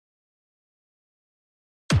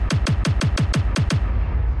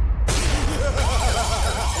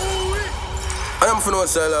for no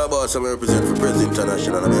style boss, I'm represent for Prez Intl,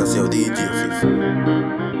 and I'm here DJ Fifth.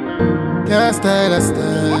 Yeah, style.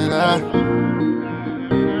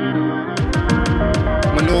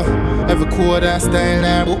 I know every quarter style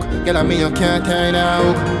I book. Girl, I mean you can't turn a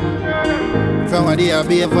hook. From a day I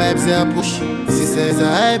be a vibes I push. She says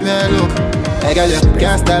I hype her look. Hey girl, you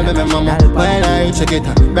can't style me, my mama. While I check it,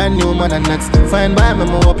 brand new man and nuts. Fine by me,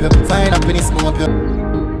 up you. Find happiness, up you.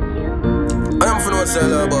 I'm for no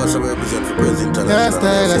style boss, I'm represent for Prez Intl, yeah, and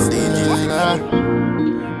I'm here DJ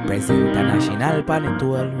Prez International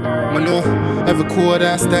Panetol. I know every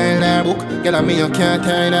quarter style I book. Girl, I mean you can't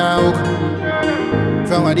turn a hook.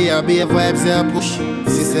 From a day I be a vibes I push.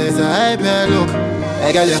 She says I hype her look.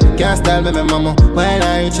 Hey girl, you can't style me, my mama. While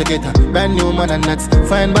I check it, brand new man and nuts.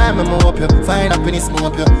 Fine by me, up you. Find happiness,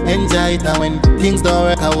 up you. Enjoy it, and when things don't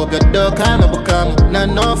work, I hope you don't come and become not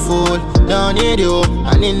no fool. Don't need you,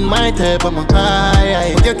 and in my type, I'm a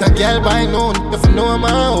high. Get a girl by noon, if you know my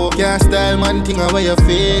hope. Can't style man, thing where you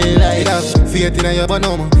feel like that. Faith in your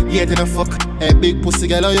banana, hate in a fuck. Hey big pussy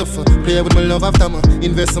girl, how you for? Play with my love after me.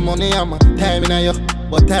 Invest some money, I'm time in you.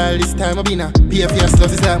 But all this time I been a pay for your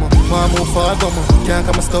slugs is time. Wanna move forward, but can't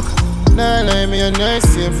come stuck. Nah, lie me a nice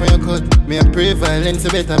same for your cut. Me a pray violence, you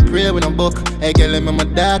better pray with a book. Hey girl, I'm my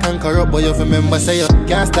dark and corrupt, but you remember say you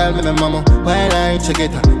can't style me, my mama. While I check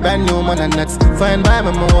it, brand new man and nuts. Fine by me,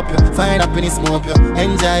 up you. Find happiness, up you.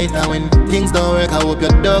 Enjoy it, and when things don't work, I hope you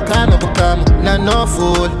don't come and become not no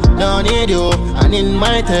fool. Don't need you, and in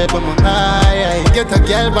my type, I'm a high. Get a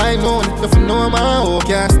girl by noon, if you know my hope.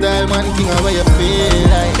 Can't style man, king of where you feel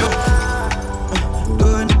like. Do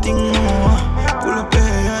anything more. Pull up your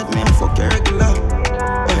head, man, fuck your regular.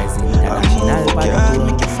 International fuck your heart,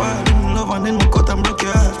 make you fall in love and then me cut and broke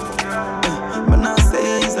your heart. Man, I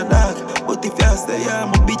say he's a dog, but if you say I'm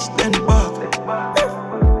a bitch, then back.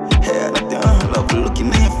 Hey, nothing, love looking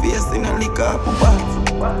at your face in a liquor up a back.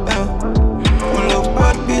 Me love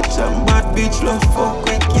bad bitch and bad bitch love fuck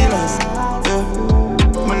with killers.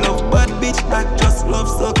 Me love bad bitch that just love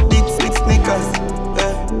suck dick with sneakers.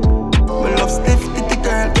 Me love stiff titty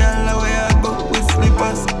girl, away I go with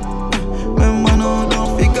slippers. Remember no, don't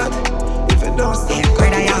forget. If you don't suck, I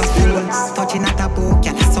have feelings. Touching at a book,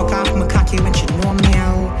 and I suck off my cocky when she know me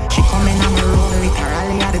out. She come in on my road,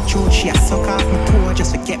 literally at the truth. She a suck off my toe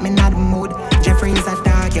just to get me in the mood. Jeffrey is a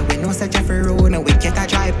dog, yeah, we know say Jeffrey road. And we get a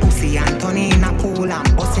dry pussy and turn it in a pool.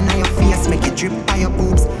 And busting on your face, make it drip by your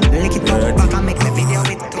boobs. Lick it up back and make the video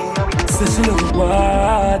with two. So she love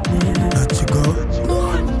what me. Let you go.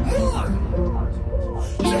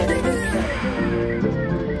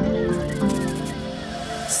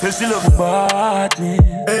 Say she love about me.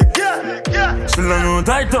 Hey, yeah. She long out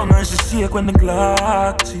tight tongue and she shake when the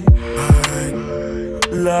clock she.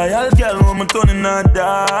 Loyal girl when me turn in her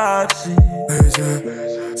dark she.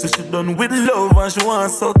 So she done with love and she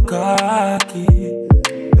want so cocky.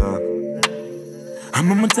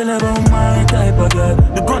 I'ma tell her about my type of girl.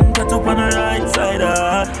 The gun tattoo on the right side of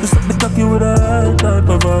her. You suck the cocky with a right type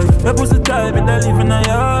of vibe. Your pussy type and I live in a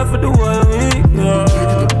yard for the whole week, yeah.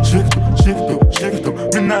 Shift up.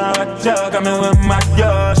 Me nah jog, I'm in my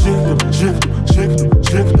yard. Shift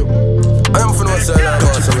up. I'm for no style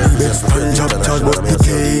boss, I'm represent for Prez Intl, Charge bust the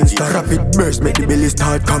cane, start rapid burst, make the belly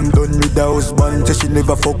start. Come done with the husband, say she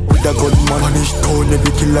never fuck with a gunman. Punish town,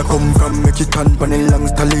 every killer come from, make it stand pan a long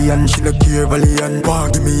stallion. She no care valiant,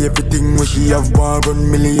 give me everything when she have war, run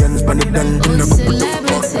millions, pan it down. Never put up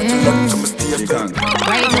a fuck, so me stay strong.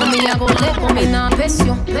 Right now me a go left, but me not piss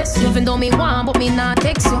you. Even though me want, but me not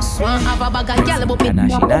text you. Want have a bag of gal, but me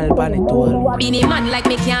International Panetol. Beanie man like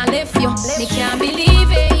me can't lift you. Me can't believe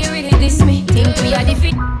it, you really diss me. Think we are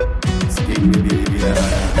defeat.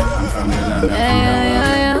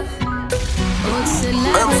 Yeah.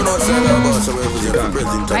 I'm for no style boss, I'm represent for Prez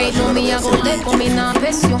Intl. Right now me a go left, but me not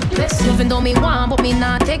piss you. Even though me want, but me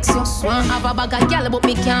not text you. Want have a bag of gal, but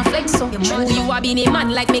me can't flex you. You a beanie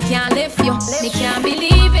man like me can't lift you. Me can't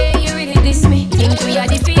believe it, you really diss me. Think we are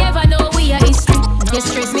defeat, ever know we are history. You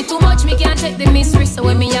stress me too much, me can't take the mystery. So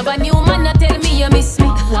when me have a new man, I tell me you miss me.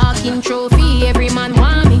 Walking trophy, every man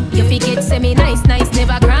want me. You forget say me nice,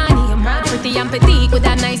 never granny. I'm pretty and petite with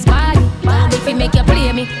a nice body. If you make you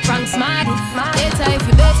play me, Frank Smarty. Better if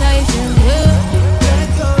you yeah.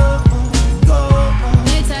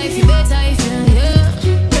 Better if you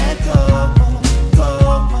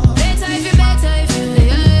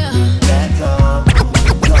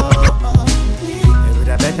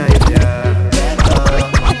Better if you yeah.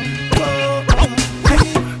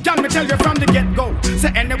 Can me tell you from the get-go?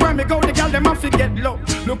 Say anywhere me go, the gal them have to get low.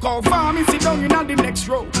 Look how far me sit down in the next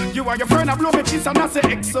row. You and your friend a blow me kiss and I say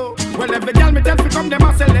XO. Well, every girl me tell me come, them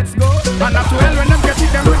I say let's go. And not to hell when them get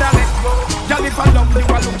it, them with a let go. Girl, if I love you,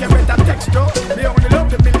 I look you better texture. Me only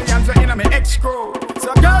love the millions when in my ex-crew.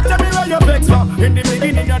 So girl, tell me where you vex for. In the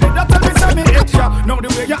beginning, you did not tell me say me extra. Now the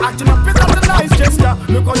way you're acting up is not a nice gesture.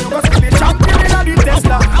 Look how you go see the champion in the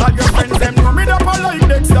Tesla. All your friends, them coming up all like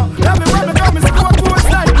Dexter. Everywhere me come, me score goals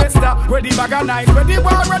like Lester. Where the bag of nice, where the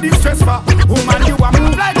war, where the stress for. Woman, you a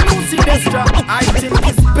move like Lucy Destra. I think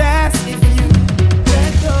it's best if you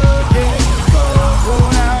let go, let go,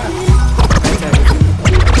 now.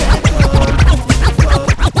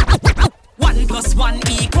 1 + 1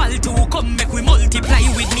 = 2. Come make we multiply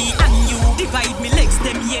with me and you. Divide me legs,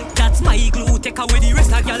 them yeah, that's my glue. Take away the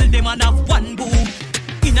rest of y'all, them and have one boob.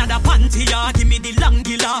 Inna the panty, yeah, give me the long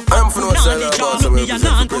laugh. I'm from outside the bar, so we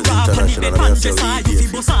represent for Prez International. I'm here, so you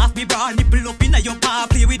fi bust off me bra, nipple up inna your paw,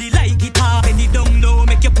 play with it like guitar. Penny down low,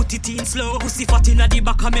 make you put it in slow. Pussy fat inna the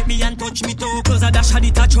back, and make me and touch me toe. Cause I dash and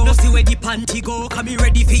it a choke. No see where the panty go, come me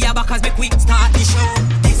ready for ya backers, make we start the show.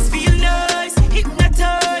 This feel nice,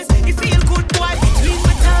 hypnotize. It feel good, boy, between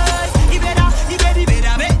my thighs. It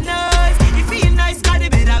better bet nice. It feel nice, cause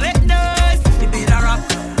it better bet nice. It better rock,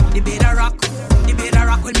 it better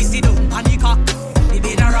rock. When me sit down on the cock, the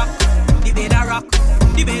better rock, the better rock,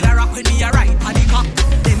 the better rock when me a ride on the cock.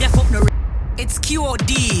 Them ya fuck no. It's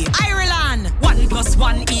QOD, Ireland. 1 +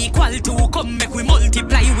 1 = 2. Come make we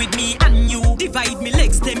multiply with me and you. Divide me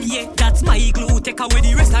legs, them yeah, that's my glue. Take away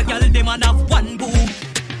the rest of y'all, them and have one boob.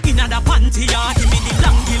 Inna the panty, yeah, give me the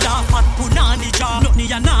long laugh. Fat punani jaw, nothing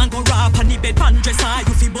ya nah go rap. On the bed pan dresser,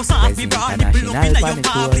 you fi bust off me bra. Nipple up inna your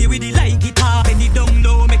paw, play with it like guitar. Penny down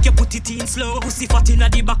low, make you put it in slow. Pussy fat inna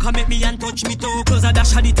the back, and make me and touch me toe. Cause I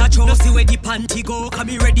dash and it a choke. No see where the panty go, come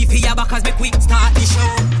me ready for ya backers, make we start the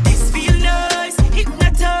show. This feel nice,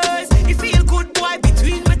 hypnotize. It feel good, boy,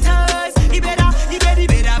 between my thighs. It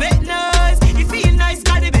better bet nice. It feel nice,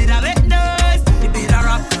 cause it better bet nice. It better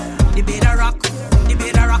rock, it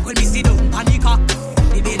better rock. When me sit down on the cock,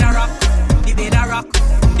 the better rock, the better rock,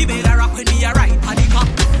 the better rock when me a ride on the cock.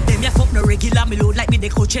 Them ya fuck no regular, me load like me the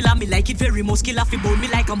Coachella. Me like it very muscular, fi bone me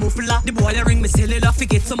like a muffler. The boy a ring me cellular, fi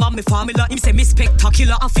get some of me formula. Him say me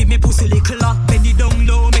spectacular, and fi me pussy lickler. Bend it down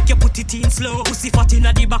low, make you put it in slow. Pussy fat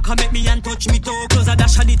inna the back, and make me and touch me toe. Cause I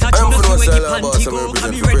dash and it a choke. No see where the panty go,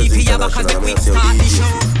 and me ready for ya back, and make we start the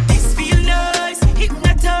show. This feel nice,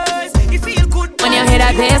 hypnotize. It feel good when you hear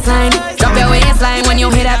that bassline. Drop your waistline when you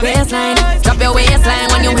hear that bassline. Drop your waistline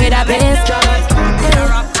when you hear that bass drop.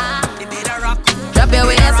 Drop your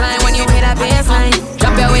waistline when you hear that bassline.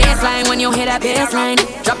 Drop your waistline when you hear that bassline.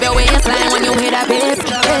 Drop your waistline when you hear that bass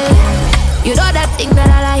drop. You know that thing that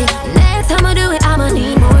I like. Next time I do it, I'ma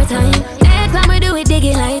need more time. Next time I do it, dig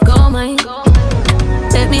it like gold mine.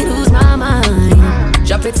 Let me lose my mind.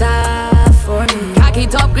 Drop it off for me. Cocky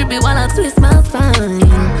top grip it while I twist my spine.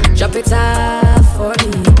 Drop it off for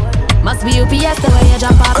me. Must be UPS the way you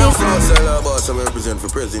drop off this. I'm from outside the bar, so we represent for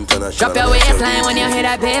Prez International. Drop your waistline when you hear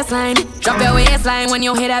that bassline. Drop your waistline when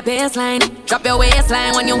you hear that bassline. Drop your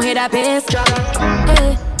waistline when you hear that bass drop.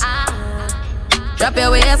 Hey. Drop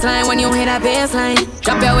your waistline when you hear that bassline.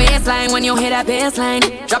 Drop your waistline when you hear that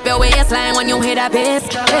bassline. Drop your waistline when you hear that bass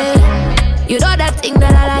drop. Hey. You know that thing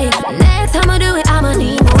that I like. Next time I do it, I'ma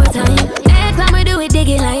need more time. Next time I do it, dig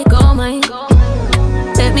it like gold mine.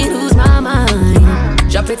 Let me lose my mind.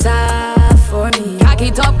 Drop it off for me.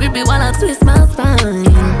 Cocky top grip it while I twist my spine.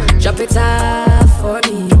 Drop it off for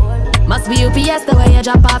me. Must be UPS the way you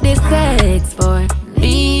drop off this sex for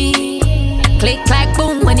me. Click, clack,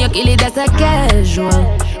 boom, when you kill it, that's a casual.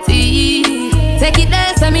 See, take it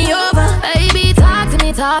there, send me over. Baby,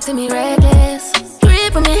 talk to me reckless.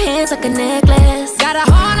 Grip on your hands like a necklace. Got a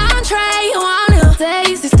hold on tray, you wanna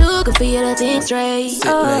taste. It's too good for you to think straight.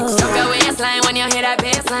 Oh. Drop your waistline when you hear that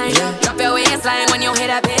bassline. Drop your waistline when you hear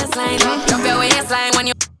that bassline. Drop your waistline when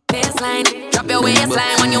you bassline. Drop your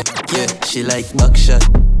waistline when you. Yeah, she like buckshot.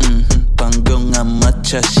 Pangong and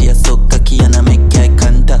matcha. She a so cocky and I make eye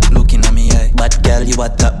contact. Looking at me eye. Bad girl, you a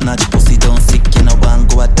top notch. Pussy don't sick, you know one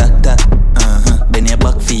go attack that. Then your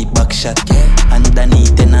back feet back shot.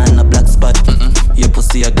 Underneath and on a black spot. Your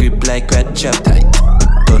pussy a grip like red chop.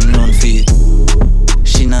 Turn round feet.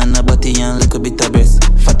 She not on a body and little bit of breast.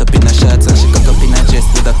 Fat up in a shorts and she cock up in a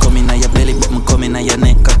chest. With a come in a your belly, but me come in a your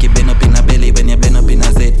neck. Cocky bend up in a belly when you bend up in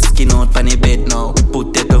a Z. Skin out pan the bed now.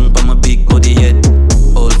 Put your tongue pa my big body head.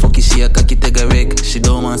 Old fucky she a cocky take a reg. She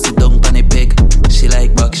don't want sit down pan the peg. She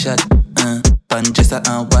like back shot. Pan dresser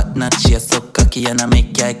and whatnot. She a so cocky and I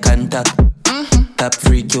make eye contact. Top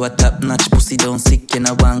freak, you a top notch. Pussy don't sick, you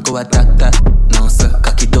know one go attack that. No sir,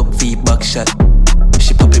 cocky top feet back shot.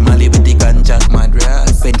 She poppy Molly with the ganja, mad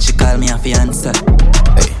ras. When she call me, I fi answer.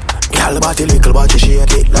 Hey, Girl body little but you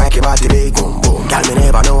shake it like your body big. Boom boom. Girl me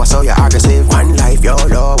never know so you're aggressive. One life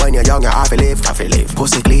YOLO, when you're young you have to live.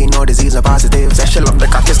 Pussy clean, no disease, no positive. Say she love the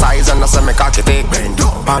cocky size and I say me cocky thick. Bend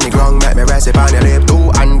down, pon the ground, make me rest it on your lip.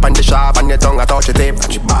 Two hand pon the shaft and your tongue I touch your tip.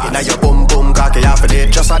 Inna your boom boom cocky half a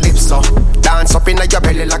dip, just a dip so. Dance up inna your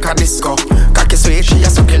belly like a disco. Cocky sweet, she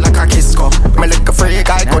a suck it like a kiss cup. Me like a freak,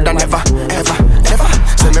 I coulda never, ever, ever.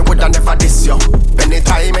 Say me woulda never diss you.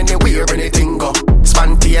 Anytime, anywhere, anything go.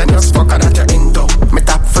 Spontaneous, fucker that you into. Me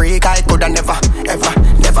top freak, I coulda never, ever,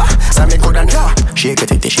 never. Say me coulda never. Shake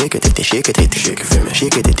it, shake it, shake it, shake it for me.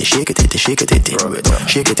 Shake it, shake it, shake it, rub it.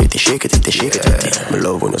 Shake it, shake it, shake it. Me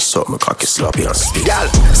love when you suck my cocky sloppy and speed. Girl,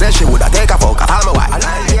 say she woulda take a fuck, I'm a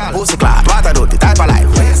wife. Pussy clad, what I do, the type of life.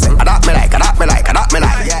 Adapt me like, adapt me like, adapt me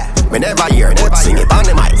like. Me never hear, but sing it on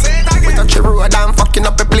the mic. We touch the road and fucking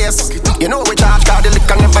up the place. You know we charge, cause the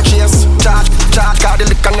liquor never chase. Charge, cause the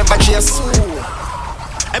liquor never chase.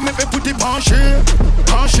 And me put it on shit.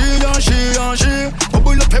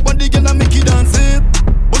 Bubble up your body, girl, and make it dance it.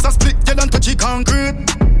 Bust a split, girl, and touch it concrete.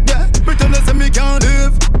 Yeah, pretend as if me can't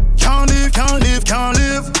live. Can't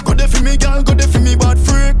live. Go there for me, girl, go there for me, bad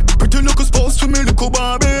freak. Pretty little spouse for me, little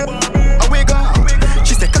Barbie. Away go.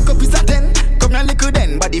 She say cock up is a 10. Come here, little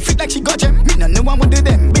den. Body fit like she got gem. Me no know one with the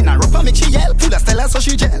them. Been a rough and make she yell. Full of Stella, so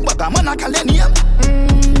she gel. But I'm on a calenium.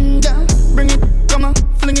 Yeah, bring it, come on,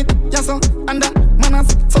 fling it, yes sir. And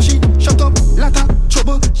manners, so she shut up, latter,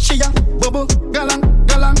 trouble, she a bubble, galang,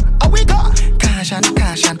 away go. Caution,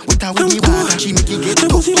 with a winnie water, she make it get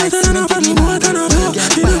tough like cement in the water.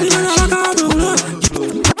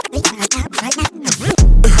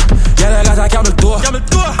 Girl, I got a camel toe.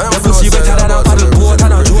 Your pussy better than a paddle boat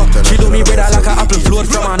and a joke. She do me better like a apple float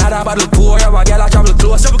from another battle pour. Yeah, a girl I travel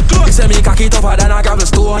close. You say me cocky tougher than a gravel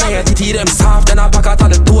stone. Yeah, titty them soft, then I pack out all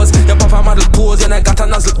the toes. Your papa model pose, and I got a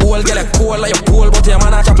nozzle hole. Girl, I cold like a pole, but your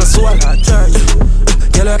man a chapel soul.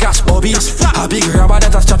 Girl, you catch bobbies. A big rubber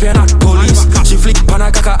that a strap you not police. She flick pan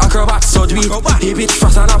a caca acrobat, so do it. He bitch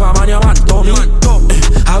fast and have a man, your man dummy.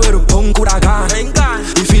 I wear the punk with a gun.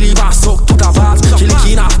 You feel the bass suck to the vase. She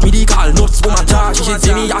licking off me the call nuts for my charge. She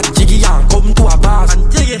see me at Jiggy and come to a bars.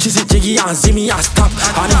 She see Jiggy and see me and stop.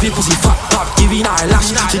 And if you pussy fat pop, giving her a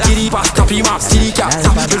lash. She get the pass, tap him up, see the cat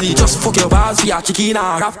tap. Really just fuck your bars for your chicken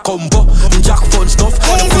and rap combo. The jack fun stuff.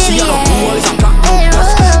 The pussy and the pool is a black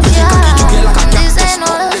bus. You think I get you get like a cat bus.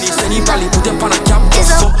 Then he send him probably put them on a cap bus.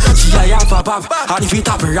 So she a have a bag. And if you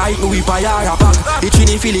tap right, we buy her a bag. It's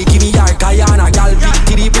really feel it, give me your guy and a gal. Big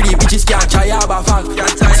titty pretty bitches can't try her a fag.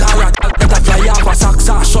 Sarah, that a fly up a socks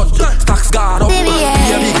are shut. Stacks guard up. Be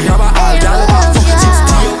a big grabber, all gal back.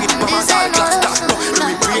 60 with mama's all class stack.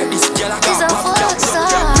 We break this gal like a bop.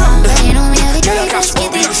 You know me every day, Cash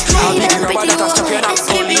bobbies. A big grabber that a strap you not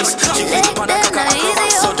police. She flip on a caca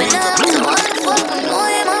acrobat, so do it.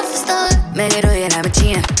 Make it in a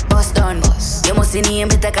chain, bust down. You must see me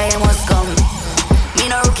better cause you must come. Me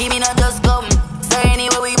no rookie, me no just come. So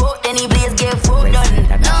anyway we both, any place get food done.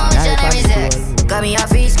 No, I'm tryna resist. Got me a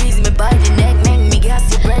face, squeeze me by the neck. Make me gas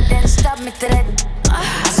your bread, then stop me thread.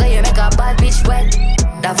 So you make a bad bitch wet.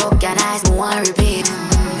 That fuck your nice, me want repeat.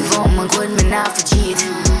 You fuck me good, me not to cheat.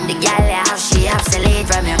 The gal you have, she obsolete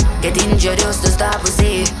from you. Get introduced to start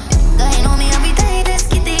proceed. Cause you know me, I be tight and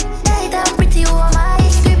skitty. Tight and pretty over my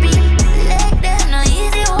scrippy. Leg them, no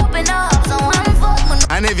easy, open up. So I'm fuck.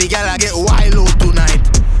 And every gal I get wild out tonight.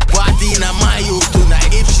 Party in my youth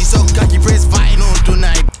tonight. If she suck cocky, press fine on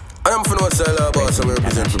tonight. I am from outside the boss, so we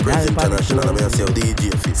represent for Prez International. I'm here to say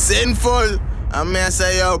DJ Fit. Sinful. I'm here to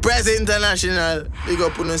say yo, Prez International. Big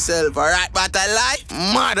up on yourself, alright? But I like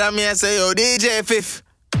mad. I'm here to say yo, DJ Fifth.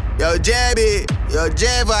 Yo, JB. Yo,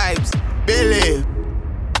 J Vibes. Billy.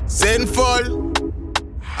 Sinful.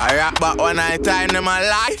 I rap back one night time in my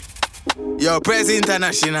life. Yo, Prez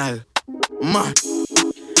International. Man.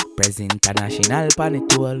 Prez International pan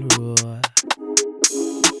it all roll.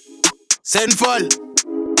 Sinful.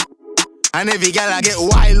 And every girl I get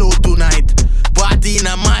wild out tonight. Party in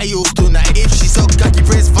my youth tonight. If she suck cocky,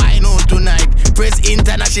 press fine out tonight. Prez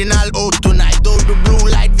International out tonight. Out the blue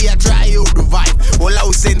light, we a try out the vibe. All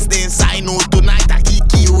our sense then sign out tonight. I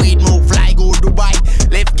kiki weed, no fly, go Dubai.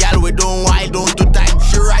 Left girl we don't wild out to time.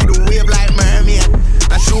 She ride the wave like mermaid.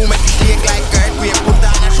 And she make it shake like earthquake. Put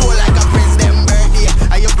on a show like a president birthday.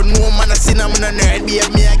 I up and know man I seen I'm in a nerd. Be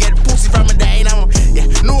me I get pussy from a dynamo. Yeah,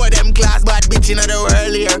 know them class bad bitch in the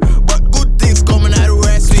world here. But good things coming out of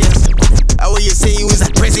worst ways. How you say you is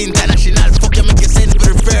a Prez International? Fuck you make you send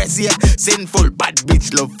for the first year. Sinful bad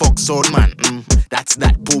bitch love fuck sound man. That's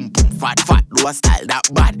that boom boom fat lower style that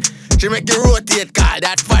bad. She make you rotate call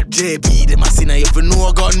that fat JB. Them a sinner if you know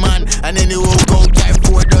a gun man. And then you walk out carry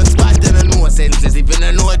 4 done spot. Then you know senseless if you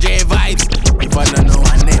don't know J Vibe.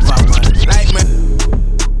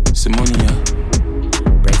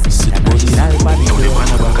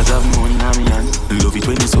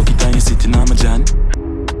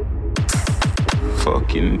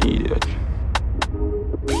 idiot.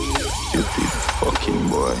 You big fucking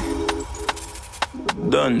boy.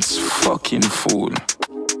 Dunce fucking fool.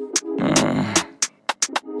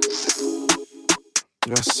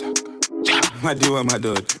 Just suck. My dude, my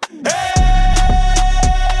dude.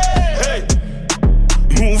 Hey!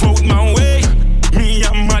 Move out my way. Me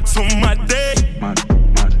I'm mad for my day. Mad.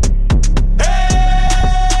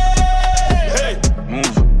 Hey!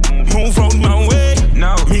 Move out my way.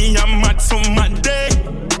 Now me I'm mad for my day.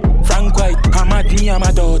 Frank White, I'm at me, I'm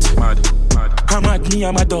a dot. I'm at me,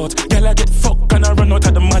 I'm a dot. Girl I get fucked and I run out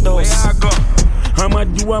of the mad house. I'm at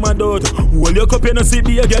you, I'm a dot. Hold your cup, you no see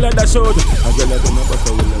be a girl at that shot. A girl at the number,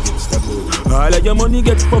 will I get stabbed. All of your money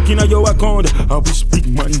get fucking on your account. I wish big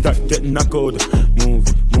man that get knocked out. Move.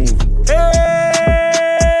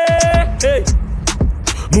 Hey.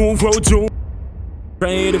 Move out, Joe.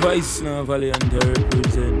 Try the voice now, Valiant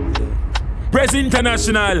represent. Prez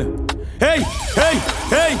International. Hey.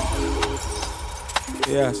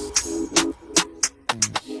 Yes.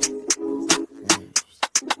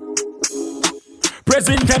 Prez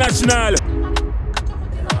International.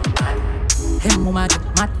 Him mad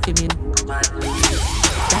for me.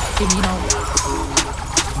 That for me now.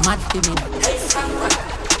 Mad for me.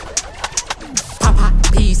 Papa,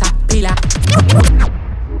 pizza, pillar.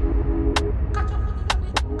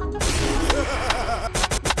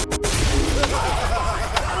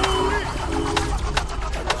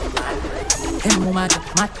 Him mad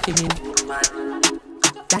for me.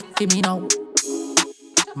 That for me now.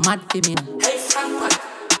 Mad for me.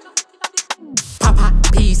 Papa,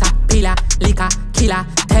 pizza, pillar, liquor, killer,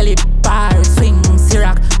 tele bar, swing,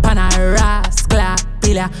 syrup, panara, skla,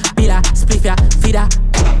 pillar, spliffia, feeder.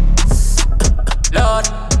 Lord,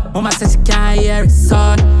 mama says she can't hear it,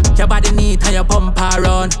 son. Your body neat and your bumper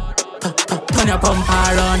run. Turn your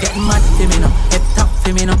bumper run. Get mad for me now, head top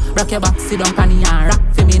for me now. Rock your back, sit down, panny and rock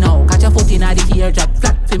for me now. Catch your foot in the ear, drop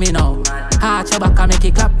flat for me now. Arch your back and make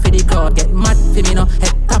it clap for the crowd. Get mad for me now,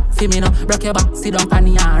 head top for me now. Rock your back, sit down,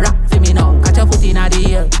 panny and rock for me now. Catch your foot in the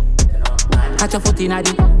ear. Catch your foot in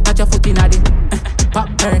the. Pop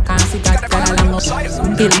her can't sit that girl along up.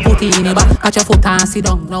 Pill put in your back. Catch your foot and sit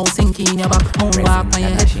down. Now sink in your back. Moonwalk on your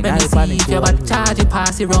head. Let me see if your back charge it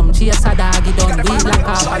pass the rum. Chase a doggy done. We like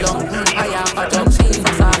half a lung. I have a jump. She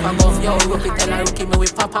was half a gun. Yo, rope it tell her rookie me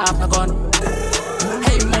with pop half a gun.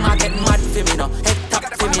 Hey, mama get mad for me now. Head top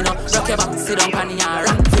for me now. Rock your back, sit down, panny and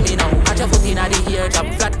rock for me now. Catch your foot in the ear, drop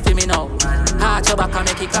flat for me now. Arch your back and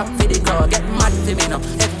make it clap for the crowd. Get mad for me now.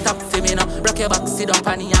 Head top for me now. Rock your back, sit down,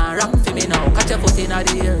 panny and rock for me now. Catch your foot in the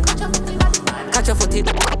ear. Catch your foot in.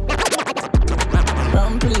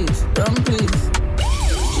 Run please.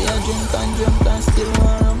 She a drink and still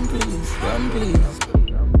want run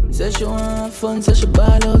please. Say she want fun, say she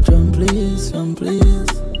ball out, run please.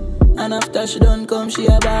 And after she done come, she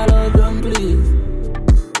a ball out, run please.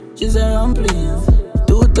 She say run please.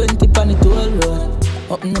 220 pan the toll road.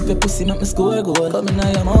 Open up your pussy, make me score goal. Come in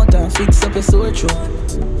on your mouth and fix up your sore throat.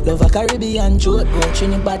 Love a Caribbean joke go.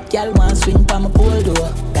 Trinidad gal want swing pa my pole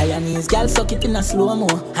door. Guyanese gal suck it in a slow-mo.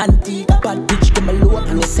 Antigua bad bitch give me low.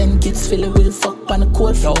 And we send kids fill it with fuck pan the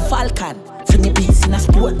cold floor. Falcon, fling your beats in a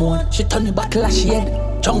sport mode. She turn me back like she head.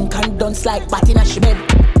 Junk and dunce like bat in a she bed.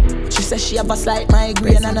 She says she have a slight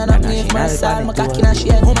migraine and not me if my side, my cock in her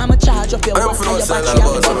shade. Home I'ma charge up your back and your back she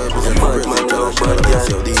have a bad man love bad girl,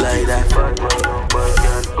 like that.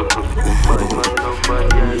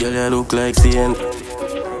 Girl you look like Saint,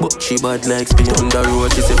 but she bad like Spain. On the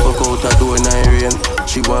road she say fuck out her door in the rain.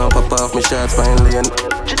 She want pop off me shots fine lane.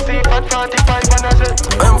 She see at 45 and I say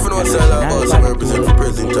I'm from no sell our boss, I represent for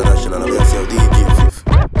Prez International and I'm myself DJ Fifth.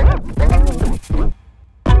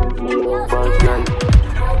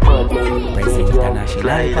 Prez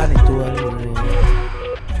International Panitool.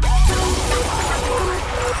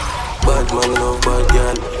 Bad man love bad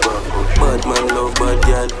girl. Bad man love bad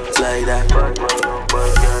girl. Like that.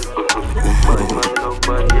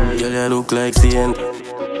 Girl you look like Saint,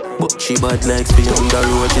 but she bad like Spain. On the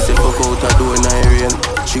road she say fuck out her door in the rain.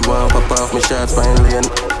 She want pop off me shots fine lane.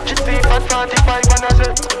 She see at 45 and I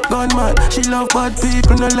say gunman, she love bad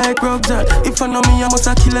people, no like rub that. If I know me, I must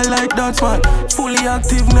a kill her like that man. Fully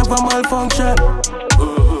active, never malfunction.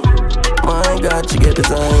 My God, she get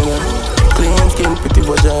designer. Clean skin, pretty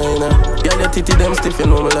vagina. Girl, your titty them stiff, you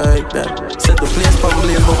know me like that. Set the place for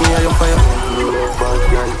blaze, but me are your fire.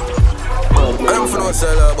 I'm from no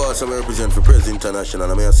sell our boss, I represent for Prez International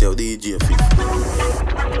and I'm myself DJ Fifth.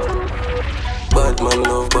 Bad man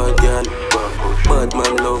love bad girl. Bad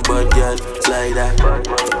man love bad girl. Like that.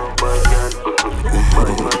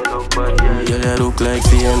 Girl, you look like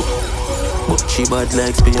Saint, But she bad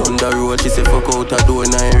like spin on the road. She say fuck out her door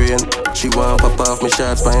in the rain. She want pop off me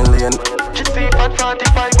shots by lane. She see bad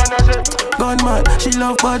 45 and I say gunman, she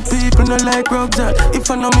love bad people, no like rucksack. If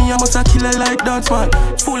I know me, I must a killer like that man.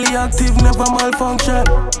 Fully active, never malfunction.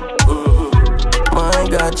 My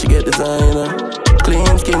God, she get designer.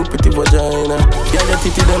 Clean skin, pretty vagina. Yeah, your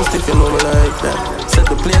titty them stiff, you know me like that. Set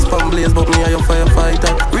the place pan blaze, but me a your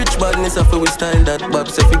firefighter. Rich badness, I feel we style that. Bob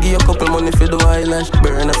say if you give you a couple money for the eyelash.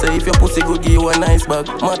 Burn, I say if your pussy good, give you a nice bag.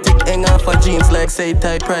 Matic hang off her jeans like say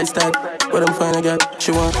type price tag. But I'm fine, I got.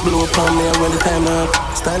 She want blow up on me and when the time not.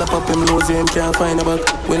 Style up him lows, him can't find her back.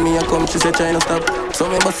 When me a come, she say try no stop. So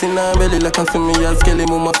me bustin' her belly like a for me as Kelly.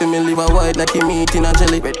 Mama for me live a wide like him eating a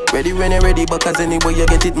jelly. Ready when you're ready, but as anyway you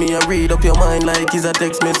get it, me a read up your mind like it's a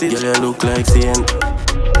text message. Girl, you look like Saint,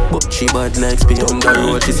 but she bad like spin on the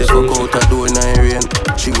road. She say fuck out her door in the rain.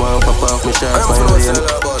 She want pop off me shots by lane.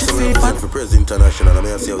 She say fat for Prez International, I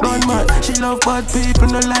mean I see how gunman, she love bad people,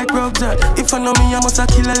 no like rucksack. If I know me, I must a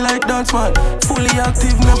killer like dance man. Fully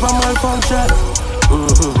active, never malfunction.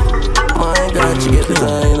 My God, she get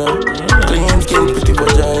designer. Clean skin, pretty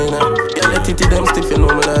vagina. Yeah, your titty them stiff, you know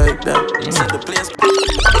me like that. Set the place.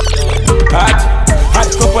 Hot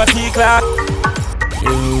cup of tea clock.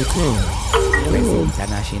 Prez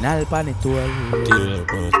International Panetour.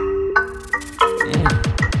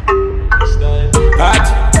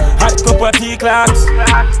 Hot cup of tea clocks.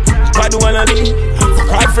 Bad wanna be.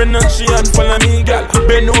 Fuck her friend and she unfollow me, girl.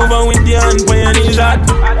 Bend over with the hand for your knees.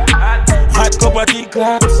 Hot cup of tea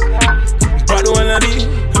clocks. Bad wanna be.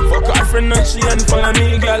 Fuck her friend and she unfollow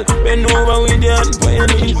me, girl. Bend over with the hand for your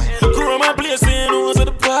knees. Grow my place in who's at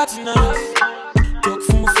the party now. Talk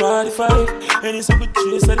from a 45, and it's a good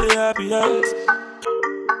chase at the happy house.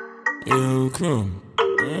 Yo, come.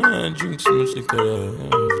 I drink so much liquor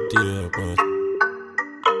every but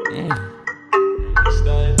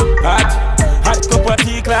Hot cup of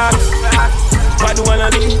tea clocks. Bad wanna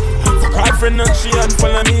be. Fuck her friend and she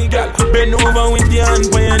unfollow me, girl. Bend over with the hand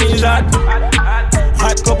for your knees.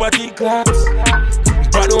 Hot cup of tea clocks.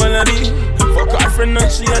 Bad wanna be. Fuck her friend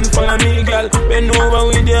and she unfollow me, girl. Bend over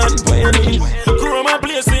with the hand for your knees. Grow my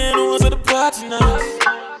place in who's at the party now.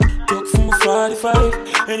 Talk from a 45,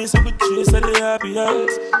 and it's a good chase at the happy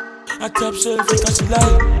house. A top shelf because she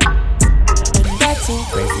like. And that's it.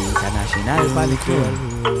 Prez International Panetour.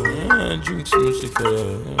 I drink so much liquor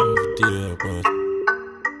every day, but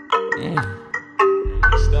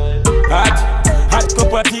Hot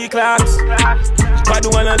cup of tea clocks. Bad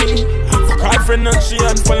wanna be. Fuck her friend and she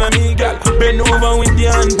unfollow me, girl. Bend over with the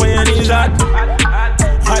hand for your knees.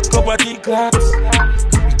 Hot cup of tea clocks.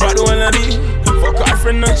 Bad wanna be. Fuck her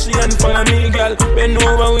friend and she unfollow me, girl. Bend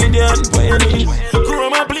over with the hand for your knees. Grow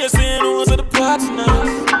my place in who's at the party now.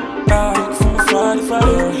 Talk from a 45,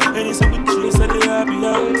 and it's a good chase at the happy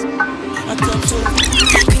house. I top shelf.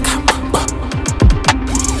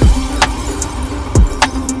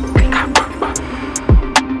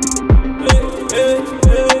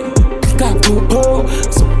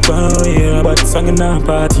 Yeah, but singing a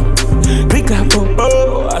party. Click up,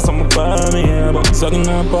 oh, I saw my party. Yeah, but singing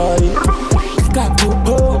a party. Click up,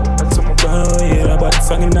 oh, I saw my party. Yeah, but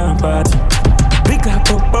singing a party. Click up,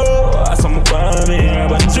 oh, I saw my party. Yeah,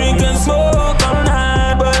 but drink and smoke all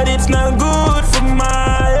night, but it's not good for my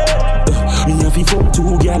head. Me have to fuck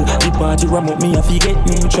two girl. The party ram up, me have to get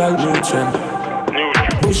neutral.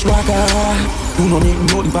 Bushwalker. You know make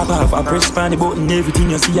nothing pop off. I press pan the button, everything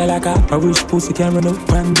you see I like a. I wish pussy can run up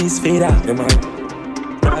and this fader. Yeah, man.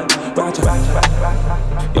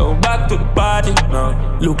 Yo, back to the party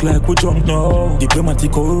now. Look like we drunk now.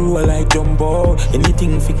 Diplomatic or like jumbo.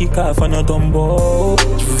 Anything fi kick off and a tumbo.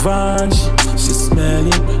 Vans, she smell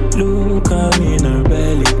it. Look at me in her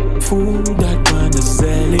belly. Food that man is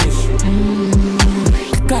sellish.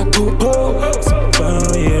 Capo, so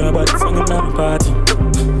yeah, but singing at the party.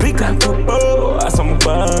 Pick up, oh, I saw my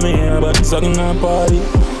party, but singing at the party.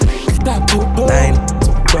 Capo,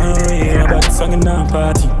 so yeah, but singing at the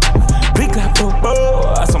party. Pick up,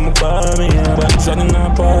 oh, I saw my party, but singing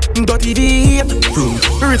at the party. Dirty V8 room,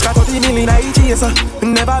 rich got 30 million I chase.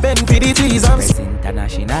 Never been for the cheese. Prez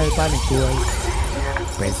International Panetour.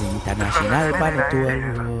 Prez International Panetour.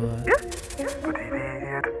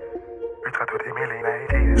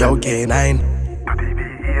 Yo, K9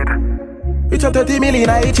 Rich up 30 million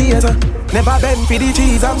I chase. Never been for the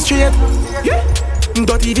cheese, I'm straight.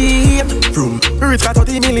 Dirty V8 room, rich got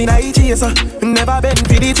 30 million I chase. Never been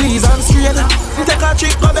for the cheese, I'm straight. Take a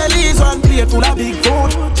trick, go bellies, one plate full of big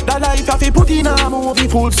food. The life you fi put in a movie,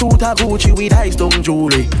 full suit of Gucci with ice down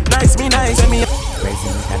jewelry. Nice me, nice me. Prez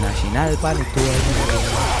International Panetour.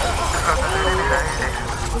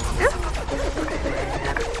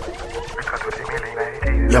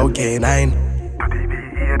 Yo, K9.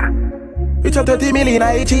 It's a 30 million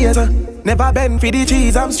I chase. Never bend for the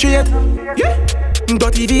cheese, I'm straight. Yeah.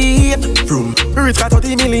 Dirty V8 Vroom. Rich got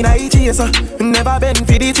 30 million I chase. Never bend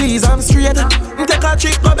for the cheese, I'm straight. Take a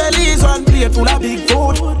trip, my belly's one plate full of big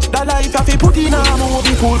food. That life I fi put in a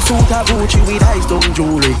movie. Full suit of Gucci with ice down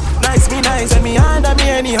jewelry. Nice, and me under me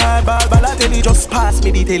any hard ball. Balotelli just pass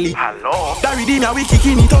me the telly. Hello. The redeemer we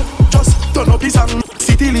kicking it up. Just turn up his song,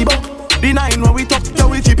 city libo. The 9 when we top, so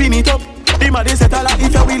we chipping it up. The man they set a lot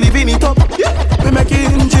if you we living it up. Yeah. We make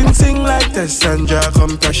engine sing like this and draw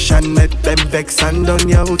compression. Let them vex and done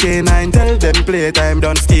ya K9. Tell them playtime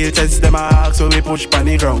done steal chest them a so we push pan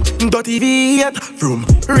the ground. Dirty V8 Vroom.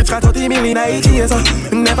 Rich got 30 million I chase.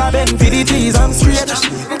 Never bend for the cheese, I'm straight.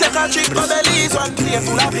 Take a trick for bellies, one plate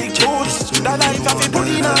full of big boots. The life of a put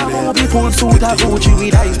in a movie. Full suit of Gucci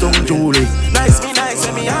with ice down jewelry. Nice,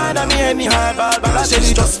 and me hard and me any hard ball. But I tell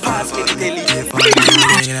you just pass me the telly.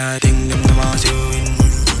 I think them the mass you win.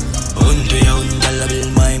 $1 bill,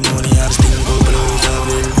 my money are still go below the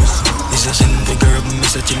bill. This a sin figure up,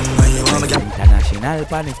 Mr. Chin, my mama got International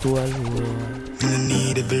panic tour.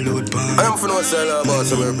 Need a load pan. I'm from no sell about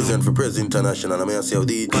some represent for Prez International. I'm here to say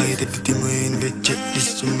DJ. Buy the 50 million bit check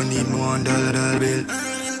this woman need $1 bill.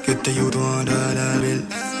 Get the youth $1 bill.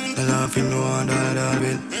 The laughing $1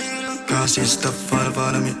 bill. Cause this stuff for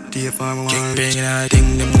me, dear farmer. Kingpin, I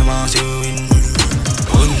think them the mass you win.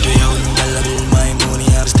 $1 bill, my money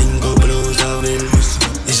are still go below the bill.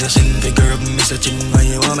 This a sin figure up, Mr. Chin, my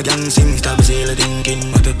mama gang sing. Stop still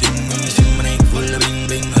thinking, what a thing when you see my neck full of bling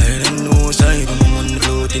bling. I don't know side, I'm on the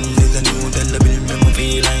floating. There's a new $1 bill, make me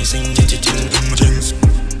feel like sing chill in my jeans.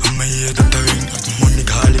 I'm a year that I ring, money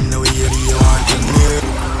calling the way you want it.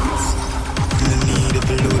 I need a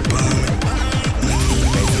load for me.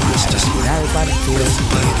 Buy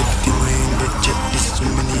the 50 million bit check this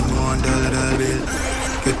woman need $1 bill.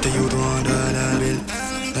 Get the youth $1 bill.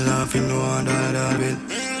 The laughing $1 bill.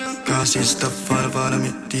 Cause this stuff for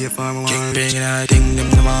me, dear farmer. Kingpin, I think them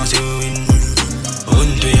the mass you win.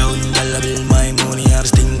 $1 bill, my money are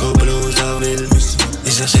still go below the bill.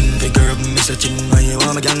 This a sin figure up, Mr. Chin, my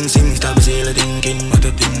mama gang sing. Stop still thinking, what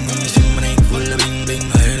a thing when you see my neck full of bling bling.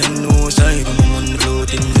 I don't know side, I'm on the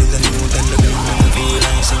floating. There's a new $1 bill, make me feel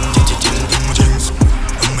like sing chill in my jeans.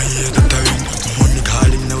 I'm a year that I ring, money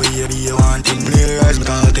calling the way you want it. Rise my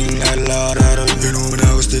call thing, I love that. You know me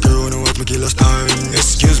now, stick around and watch me kill a starving.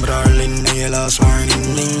 Excuse me darling, I lost warning.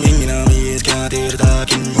 You know me, it's can't hear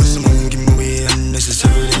talking. What's the moon, give me away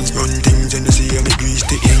unnecessary things. Run things in the sea and me grease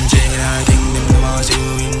the engine. I think them the mass you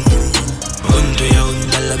win. $1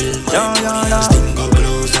 bill, my sting go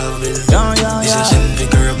below the bill. This is sin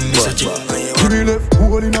figure up, Mr. Chin. Give me left,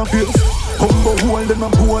 hole in a face. Humble hole, them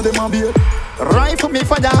and pour them a beer. Right for me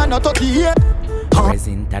for the hand, not 38. Prez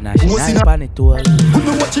International panic tour. Who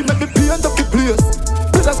know what you make me paint up the place?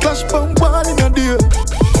 With a splash bomb one in a day.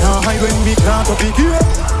 Now hide when we can't up the gear.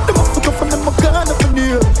 Them a fuck up from them a gun up in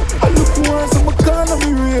here. I look once and my gun on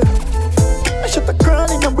me real. I shut the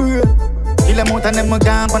crown in a brain. Kill them out and them a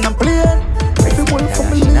gun on a plane. If you want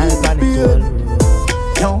from me, leave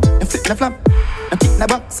yo, and flip the flap, and kick the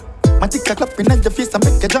box. My tick a clap in your face and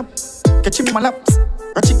make a jump. Catch him in my laps,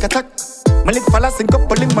 a chick attack. My lip fall and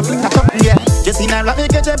couple in my fling a cup, yeah. Just in a rock, me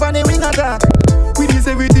catch a bunny wing attack. We this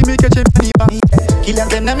everything, me catch a bunny bang. Killers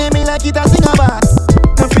them na me like it a sing a bass.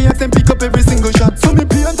 My friends them pick up every single shot. So me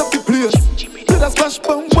paint up the place. Let us splash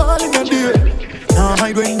bomb one in a day. Now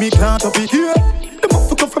hide when me can't up it here. Them a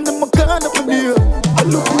fuck up from them a gun up in here. I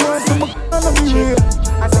look once and my gun on me real.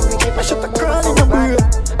 I shut the crown in the brain.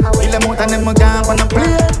 Kill them out and them a gun on a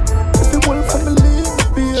plane. If you want from me, leave the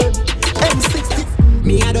beard. M60.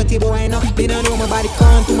 Me a dirty boy no, me don't know my body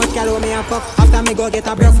count. Too much calorie me a fuck. After me go get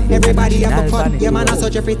a broke, everybody have a cut. Yeah man I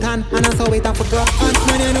search every tan, and I saw it a forgot. And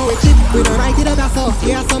man you know it cheap, we don't write it out as so.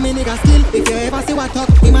 Yeah so many niggas still, if you ever see what talk,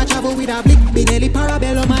 he might travel with a blick. Be nearly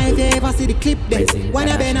parabellum, if you ever see the clip then. When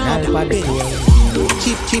I been out,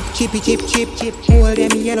 chip. Hold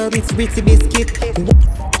them yellow Ritzy biscuit.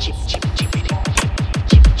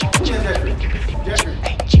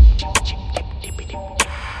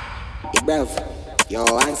 Bruv, yo,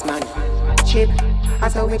 hands man. Chip, I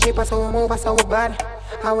saw we chip, I saw we move, I saw we bad.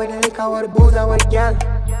 I wear the liquor, I wear the booze, I wear the girl.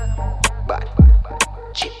 Bad,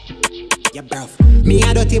 chip. Yeah, bruv. Me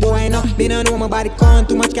a dirty boy no, me don't know my body count.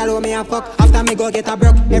 Too much calorie me a fuck. After me go get a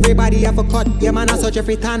broke, everybody have a cut. Yeah man I search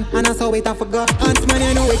every tan, and I saw it I forgot. Hands man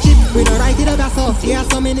you know we cheap, we don't write it out as so. Yeah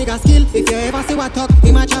so many niggas skill, if you ever see what talk,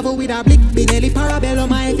 he might travel with a blick. Be nearly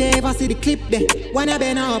parabellum, if you ever see the clip there. When I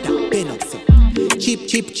been up so.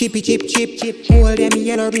 Chip. Hold them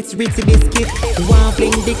yellow Ritzy biscuit. One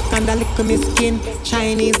fling dick and a lick of me skin.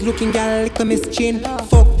 Chinese looking girl lick of me chin.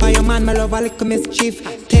 Fuck fireman, my love a lick of me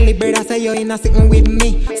chief. Tell the bird I say you in a sitting with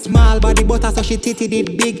me. Small body butter so she titty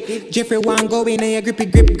did big. Jeffrey one go in and you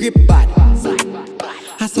grip bad.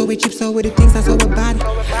 I saw we chips, so with the things, I saw we bad. I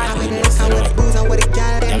with the liquor, with the booze, I with the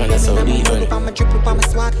gal. Them look on my drip, look on my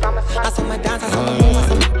swag. I saw my dance, I saw my move, I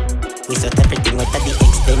saw my... We set everything with the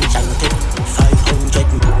extension tip 500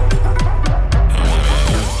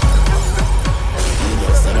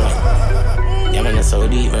 Yeah man, that's so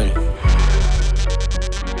deep man.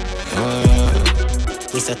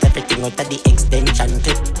 We set everything with the extension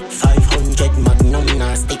tip 500 magnum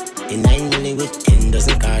now stick. The 9 milli with 10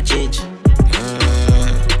 dozen cartridge.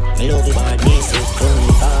 Me love it body so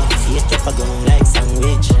cool. Face chop a gun like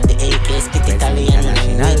sandwich. The AK spit Italian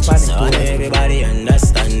language, so everybody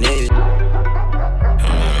understand it.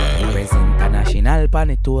 Prez International pan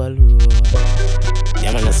it all road.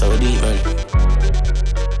 Yeah man, that's so deep man.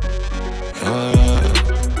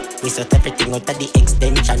 We set everything out of the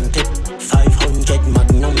extension clip 500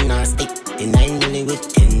 magnum now stick. The 9 milli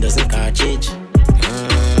with 10 dozen cartridge.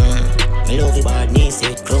 Me love it body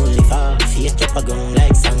say cruelly far. Face chop a gun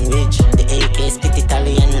like sandwich. The AK spit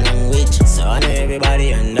Italian language, so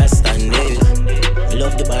everybody understand it. Me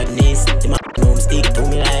love the badness. The magnum stick to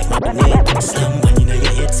me like magnet. Slam one in your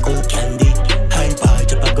head, school candy. High bar,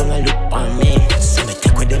 chop a gun and look on me. So me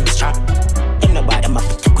take with them strap. Them no bad, them have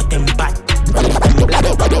to take with them bat.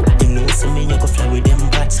 Them know see me, you go fly with them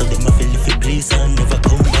bat. So them a feel if it please and never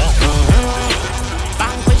come back.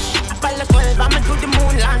 Vanquish, Apollo 12, I'ma do the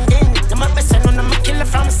moon landing. I'm a best and I'm a killer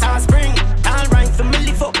from Star Spring. All right, for me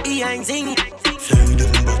live up behind zing. Fly with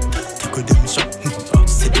them bat, take with them strap.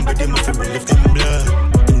 Say them but them a feel live them blood.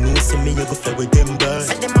 Them know see me, you go fly with them bat.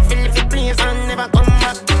 Say them a feel if it please and never come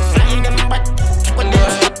back. Fly them bat, take with them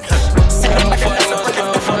strap. Say them but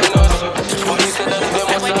them a find us. When you say that them a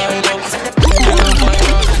side up.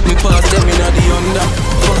 Me pass them in the under.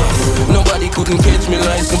 Nobody couldn't catch me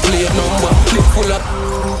license plate number. Clip full up.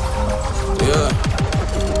 Yeah.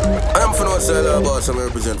 I'm from outside of boss. I'm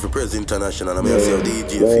represent for Prez International. I'm here to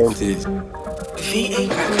DJ 50.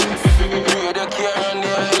 V8 the care and the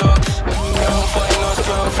Hilux. Can't find us.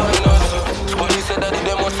 Somebody said that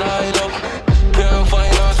they must hide up. Can't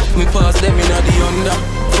find us. Me pass them in the under.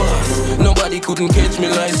 Fast. Nobody couldn't catch me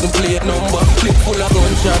license plate number. Clip full of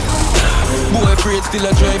gunshot. Boy afraid still a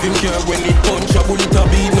drive him car when it punch a bullet a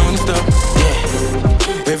beat non-stop.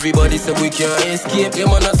 Yeah. Everybody say we can't escape. Them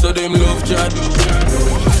and I saw them love chat.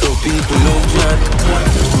 So people love chat.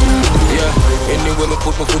 Yeah. Anyway me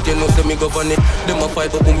put my foot you know say me govern it. Them a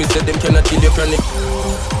fight but when me say them cannot kill your chronic.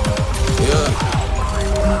 Yeah.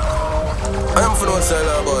 I'm from outside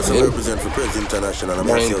of boss. I represent for Prez International. I'm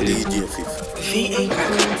here to DJ 50. V8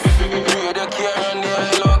 the care and the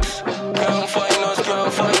Hilux. Can't find us.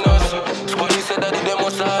 Somebody said that they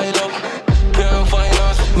must hide up. Can't find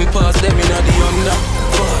us. Me pass them in the under.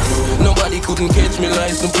 Fast. Nobody couldn't catch me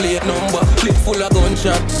license plate number. Clip full of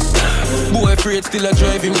gunshot. Boy afraid still a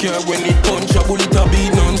drive him car when it punch a bullet a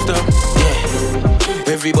beat non-stop.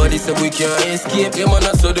 Yeah. Everybody say we can't escape. Them and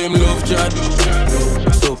I saw them love chat.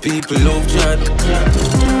 So people love chat.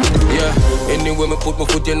 Yeah. Anyway me put my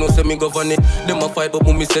foot you know say me govern it. Them a fight but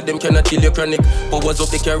when me say them cannot kill your chronic. Powers up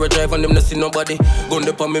the carriage drive and them no see nobody. Gun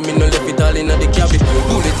up on me no left it all in the cabin.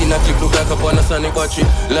 Bullet in a clip look like a Panasonic battery.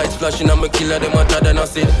 Lights flashing and me killer them hotter than I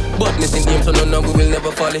said. Badness in game so none of we will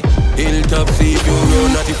never fall. Hilltop see if you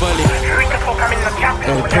run at the valley.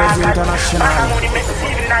 Prez International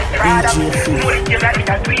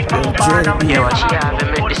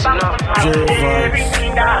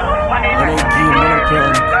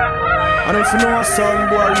and if you know a song,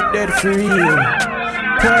 boy, we dead for real.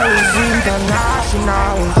 Prez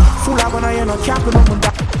International, full of gonna you know capping on the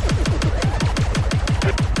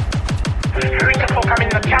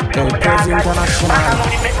Prez International,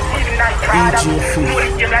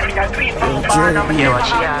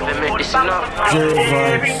 DJ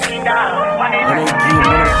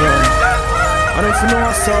and if you know a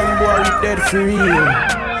song, boy, we dead for real.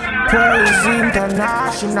 Prez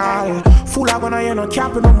International, full of gonna you know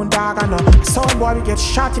capping on my dog and some boy we get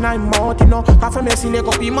shot in my mouth, you know. Cause for me see they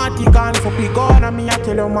go be matty gun for big gun and me I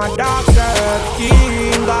tell you my dog said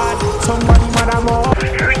King God, somebody mad am up.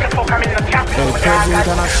 Prez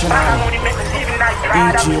International,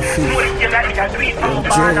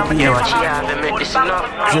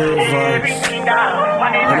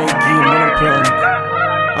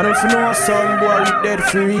 DJ And if you know a son, boy, we dead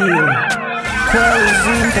for real. Prez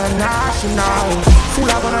International. Full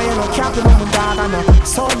of gonna, you know, captain on my dog. And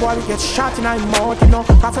some boy, we get shot in my mouth, you know.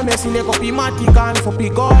 After me, see, they go be my gun for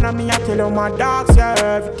big gun. And me, I tell you, my dogs, yeah,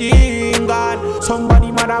 everything gone.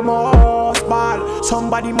 Somebody mother most ball.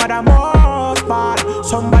 Somebody mother most ball.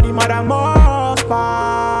 Somebody mother most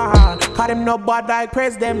ball. Cause them no bad like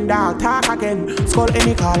Prez them dog. Talk again. Skull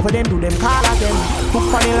any call for them, do them call again.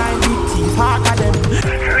 Hook on the line, big teeth, talk at them.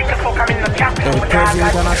 Prez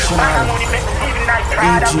International.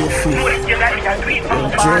 EJF.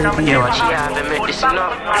 Yeah, what she have, they make this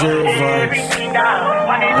enough. J-Vibes.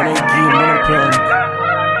 And they give me a plan.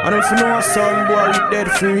 And if you know a son, boy, we dead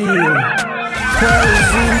for real.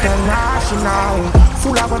 Prez International.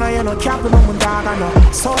 Full of gonna, you know, capping on my dog.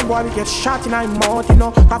 And some boy, we get shot in my mouth, you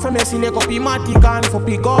know. Cause from me, see, they go be my gun for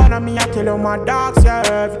big gun. And me, I tell you, my dogs, yeah,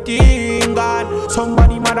 everything gone.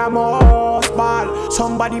 Somebody mother most ball.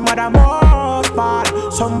 Somebody mother most ball.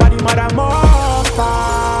 Somebody mother most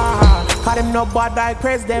ball. Cause them no bad like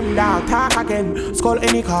Prez them dog. Talk again. Skull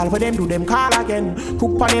any call for them, do them call again.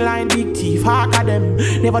 Cook on the line, big thief, hack at them.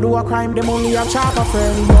 Never do a crime, them only have chopper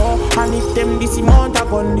friend, no. And if them this amount a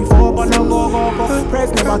gun before, but no go.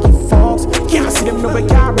 Prez never give fucks. Can't see them no be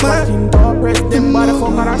carry nothing dog. Prez them by the fuck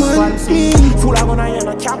and that's fancy. Full of gonna hear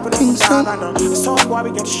no capping on the dog. And some boy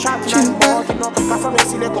we get shot in the mouth, you know. Cause from me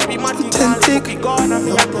see they go be my gun, be gone. And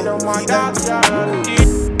me I tell them my dogs,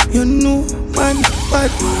 yeah. You know, man,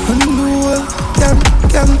 but you know, damn,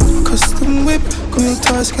 custom whip. Going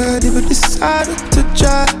to us, can't even decide to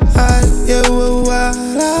try. Yeah, we're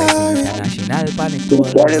wild. International Panic Tour.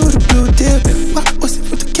 Started with a blue tip. What's it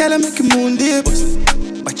for the cat? I make a moon dip.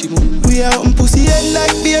 We out on pussy head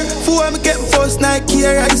like beer. Before I'm getting first night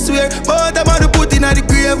here, I swear. But I'm out to put in at the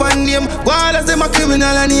grave and name. While I say my criminal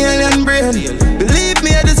and the alien brain. Believe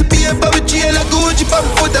me, I disappear, but with jail I go chip up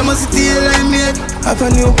foot, I must steal like me. Have a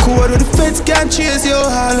new code where the feds can't chase you.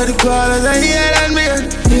 All of the callers are here and me.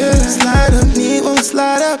 Yeah, slide up, me, won't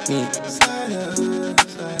slide up.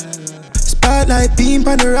 Spotlight beam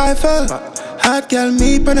on the rifle. Hot girl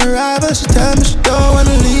meet on the rival. She tell me she don't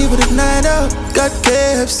wanna leave with a night out. Got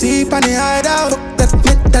KFC on the hideout. Fuck that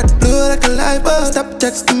fit, that blue like a light bulb. Stop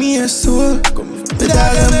texting me your soul. The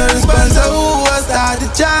dog am no response, who was that the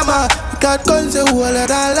jammer? Got guns, a whole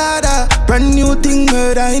lot of ladder. Brand new thing,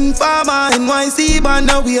 murder informer. NYC, but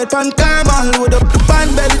now we at pan karma. Load up the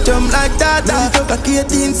pan, belly jump like that. Like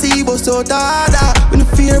 18C, but so harder. When the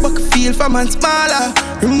fear, but I feel for man smaller.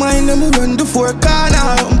 Remind them we run the four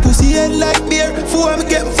corner. I'm pussy head like beer. Before me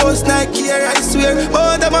get first night here, I swear.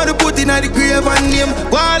 But I'm out to put in at the grave and name.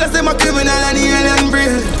 While I say my criminal and the alien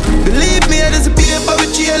brain. Believe me, I disappear, but we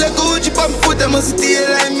jail a Gucci pump foot, I must steal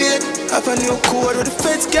like me. Have a new code where the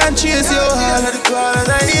feds can't chase you. All of the callers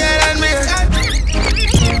are here and me.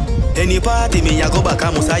 Any party, me a go back a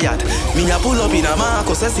Musayat. Me a pull up in a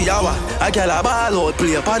Marcos, see yawa. A girl a ball out,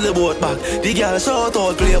 play a paddle boat back. The girl shout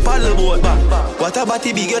out, play a paddle boat back. What a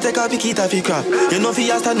body big, you take a pick it a fi crap. You know fi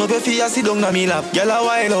a stand up, you fi a sit down na me lap. Girl a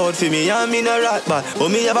wild out fi me and me no rat bat. But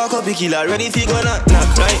me have a copy killer, ready fi go knock.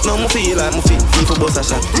 Right now me feel like me feel for boss a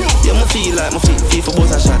shot. Yeah, me feel like me feel for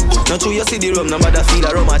boss a shot. Now true you see the rum, no matter feel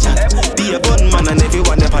a rum a chat. Be a gunman and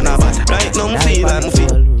everyone dey pan a bat. Right now me feel like me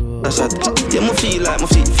feel a shot. Yeah, me feel like me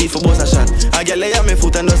feel for boss a shot. A girl lay on me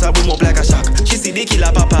foot and does a boom up like a shock. She see the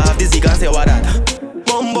killer papa have the zig and say what that.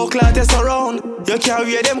 Bumbo clat is around. You can't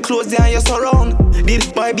wear them clothes there and you surround.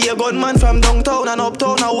 Did boy be a gunman from downtown and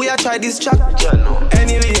uptown? Now we a try this track. Yeah, no.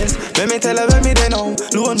 Anyways, let me tell her when me there now.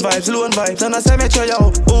 Lone vibes. And I say me show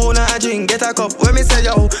yo. Own a drink, get a cup. When me say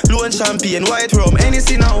yo. Lone champagne, white rum,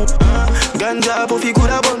 anything now. Ganja puffy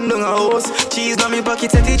coulda bun down a house. Cheese na me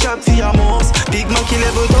pocket set the chop for your mouse. Big monkey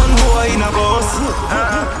level ton boy in a bus.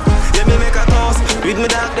 Yeah, me make a toss. With me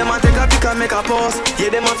dog, them a take a pic and make a pause. Yeah,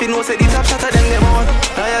 them a fi know say the top shot of them out.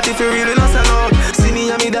 Riot if you really not sell out. See me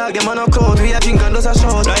and me dog, them a knock out. We a drink and does a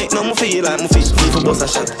shot. Right now me feel like me feel for boss a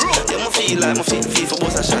shot. Yeah, me feel like me feel for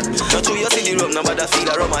boss a shot. Not true you see the rum, nobody feel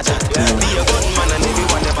a rum a chat. Be a gunman and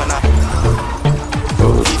everyone never know.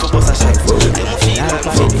 Feel for boss a shot. Yeah, me feel like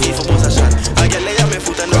me feel for boss a shot. A girl lay on me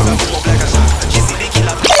foot and does a boom up like a shot. She see the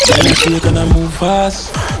killer. She shake and I move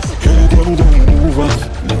fast. Go move off.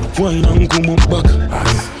 Wine and come up back.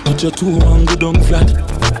 Touch your toe and go down flat.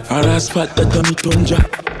 Or a spot that on it on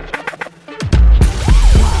jack.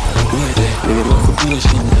 Where they love for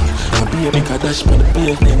patient. My baby can dash on the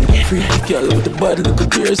pavement. Free girl with the body like a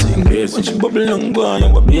piercing. When she bubble and go on,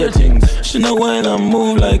 you a beer things. She know wine and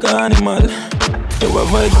move like an animal. You a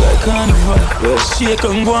vibe like carnival. Well, shake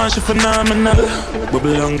and go on, she phenomenal.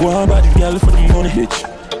 Bubble and go on, body girl for the money, bitch.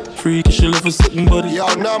 Freaky, she love for sitting body.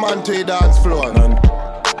 Yo, no man to the dance floor.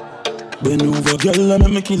 Bend over, girl, I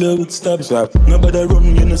make me kill her with stab. Nobody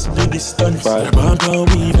run, you know, see the distance. Fire bump and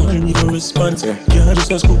weave and leave a response. Can't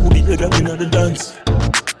just ask who be the girl in the dance.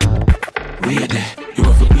 Wait there, you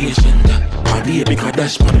have a patient. My baby can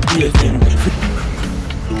dash for the pavement.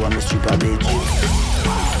 You want me stripper bitch?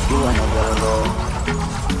 You wanna go?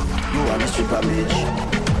 You want me stripper bitch?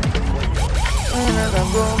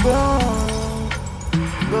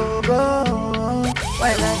 Go.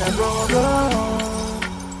 Why like a go.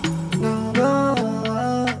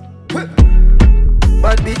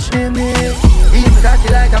 Bad bitch name me, eat cocky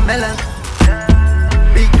like a melon.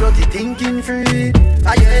 Big dirty thinking free.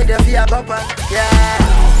 Are you ready for your papa? Yeah.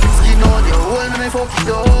 Skin out the hole, me fuck it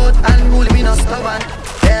out. And rule me no stubborn.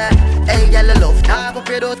 Yeah. Hey, girl, I love talk up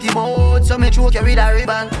your dirty mouth. So me choke you with a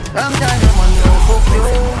ribbon. I'm tired of man, no fuck you.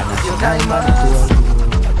 Your diamonds.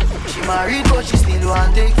 She married but she still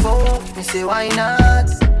want take fuck. Me say why not?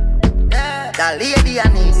 Yeah. That lady I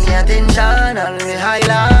need the attention and me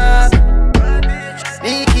highlight.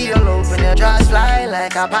 Sneaky your love when your jaws fly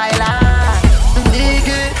like a pilot.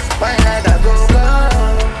 Sneaky, why like a go-go.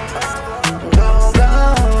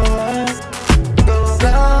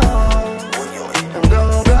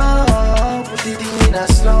 Put it in a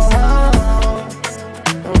slow-mo.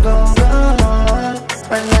 Go-go,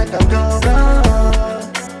 why like a go-go.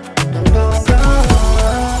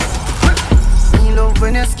 Me love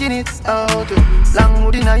when you skin it out. Long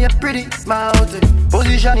hood inna your pretty mouth.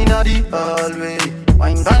 Position inna the hallway.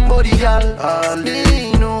 Wine bang body girl all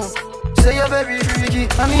day, no. Say you're very freaky.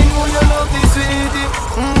 I mean, who you love this sweetie?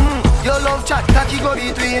 Your love chat, cocky go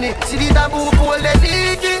between it. See the taboo pole, the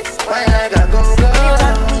leaky. Why like a go-go? When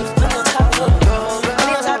you're top of her. When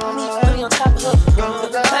you're top of me, when you're top of her.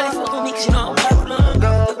 Charlie fuck with me, 'cause you know I'm popular.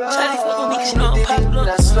 Charlie fuck with me, 'cause you know I'm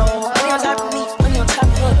popular. When you're top of me, when you're top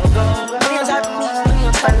of her. When you're top of me, when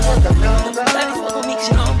you're top of her. Charlie fuck with me, 'cause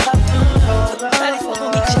you know I'm popular. Charlie fuck with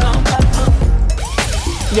me, 'cause you know I'm popular.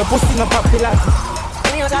 Your pussy no popular.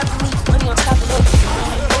 When you're top of me, when you're top of her.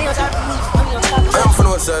 When you're top of me, when you're top of her. I'm from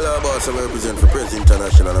outside our boss, I represent for Prez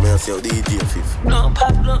International. I'm here to say DJ Fifth. No, I'm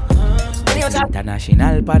popular. When you're top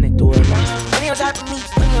International Panetour. When you're top of me,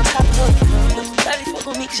 when you're top of her. Daddy fuck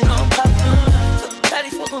with me, 'cause you know I'm popular. Daddy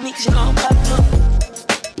fuck with me, 'cause you know I'm popular.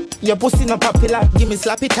 Your pussy no popular, give me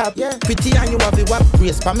slap it up. Yeah. Pretty and you have it wap,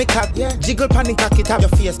 brace pa me cock. Yeah. Jiggle pan and cock it up, your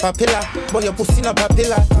face popular. But your pussy no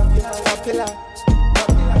popular. Popular.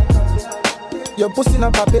 Your pussy no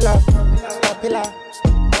popular. Popular.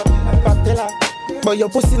 But your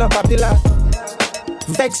pussy no popular.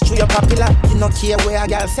 Vex to your popular. You no care where a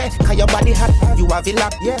girl say, 'cause your body hot, you have it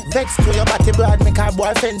locked. Yeah. Vex to your body broad, make her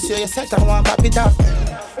boyfriend so you set and want pop it up.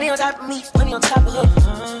 When you're top of me, when you're top of her.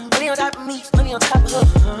 When you're top of me, when you're top of her.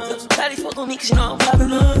 Daddy fuck with me, 'cause you know I'm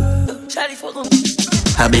popular. Daddy fuck with me.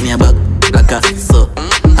 I been your back like a so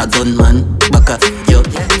a gunman back a yo.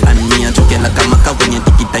 And me a joke like a maca when you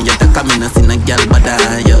take it and you take a me no see no girl bada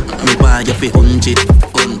yo. Me want you fi hunch.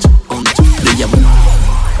 Do you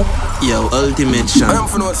yo, ultimate shot. I'm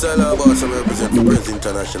from outside our boss, I represent for Prez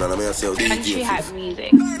International. I'm here to say DJ Fifth.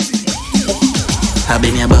 Music. I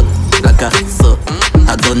been your back like a so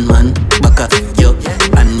a gunman back a yo.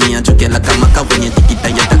 And me a joke like a maca when you take it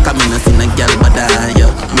and you take a me no see no girl bada yo.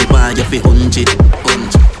 Me want you fi hunch.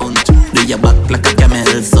 Do your back like a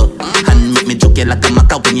camel so. And make me joke like a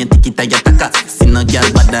maca when you take it and you take a see no girl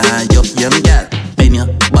bada yo. Young girl, bend your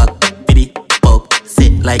back, pity up,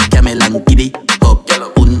 sit like camel and giddy up.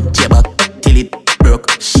 Hunch your back till it broke.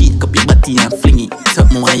 Shake up your body and fling it.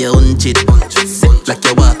 Something why you hunch it. Sit like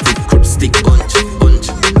you walk with crook stick. Hunch.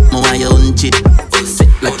 More why you hunch it. Sit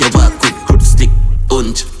like you walk with crook stick.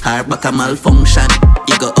 Hunch. Her back a malfunction.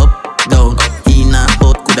 It go up, down, in and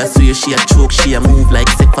out. Coulda swear she a choke. She a move like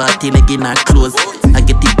say 40 leg in her clothes. I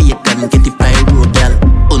get the bacon, get the pyro, girl.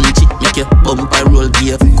 Hunch it, make your bumper roll.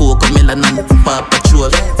 Give cocoa melon and Paw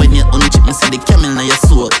Patrol. When you hunch it, me see the camel na your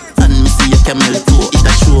soul. And me see your camel toe. It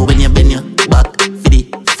a show when you bend your back for the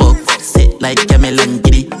fuck. Sit like camel and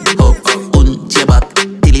giddy up. Hunch your back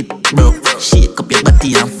till it broke. Shake up your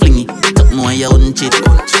body and fling it. Talk more you hunch it.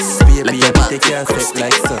 Like your back take your set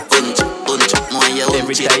like so. Hunch, more you hunch it.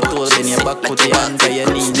 Every tight hole then your back put your hand by your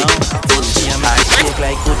knee now. Hunch your back shake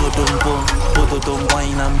like put-o-tum-pum. Put-o-tum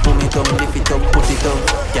wine and pum it up. Lift it up, put it up.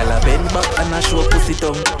 Gyal a bend back and a show pussy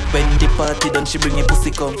tongue. When the party done she bring your pussy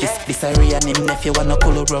come. This a Ray and him nephew wanna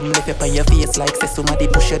color rum. Left up on your face like say somebody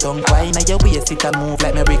push you down. Wine on your waist it a move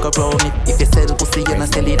like me break up round. If you sell pussy you no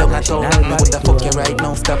sell it down a town. Me woulda fuck you right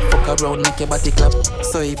now, stop fuck around, make your body clap.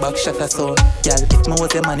 So he back shot a sound. Gyal if me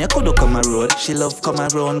was a man you coulda come a road. She love come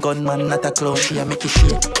around, gunman not a clown. She a make it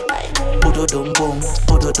shake. Pudo dum boom,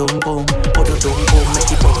 pudo dum boom, pudo dum boom,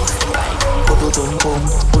 make it bounce. Pudo dum boom,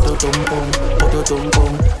 pudo dum boom, pudo dum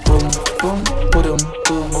boom, boom, boom, pudum,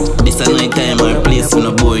 boom, boom. This a night time or place for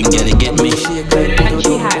no boring girl, you get me?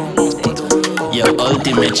 Yo,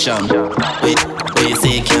 ultimate champ. Wait, you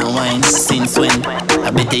say you can't whine since when?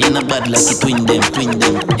 I bet you in a bad like you twin them.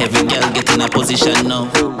 Every girl get in a position now.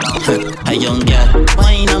 A young girl,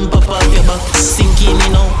 whine and pop off your back, sinking you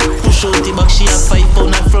know. Push out the back, she have 5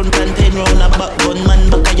 pound at front and 10 round her back. Gunman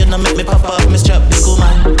back, you know make me pop off me strap, big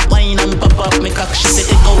woman. Whine and pop off me cock, she say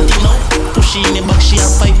take out you know. Push in the back, she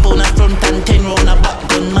have 5 pound at front and 10 round her back.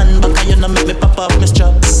 Gunman back, you know make me pop off me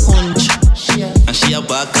strap. Hunch, and she a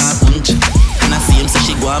walk and hunch. And I see him say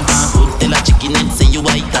she go and pan food. Tell her chicken head say you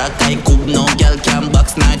white talk I cook. No girl can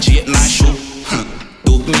box, nah drape, nah shoe.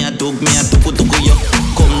 Dug me a tuku yo.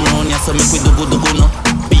 Come round ya so make we dugu no.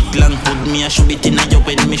 Big long hood me a should it inna yo.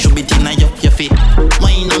 When me should it inna yo, your feet.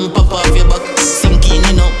 Wine and pop off your back, sinking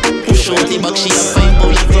you know. Push out the back, she a 5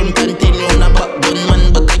 pound in front and 10 round her back.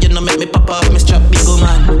 Gunman back, you know make me pop off me strap, big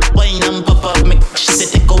man. Wine and pop off me, she say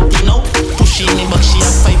take out you know. Push in the back, she a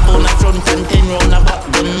 5 pound in front and 10 round her back.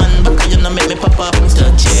 Gunman back, you know make me pop off me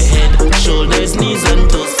touch your head, shoulders, knees and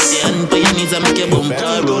toes. The hand by your knees and make your bum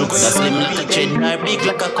roll. That's slim like a tread or big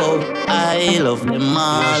like a cow. I love them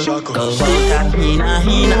all. Go out and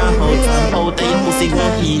hina out. From out of your pussy go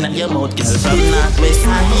hina your mouth. Girl from northwest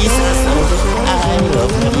and east and south. I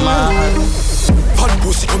love them all. Fat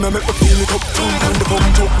pussy come and make me feel it up. Jump on the bum,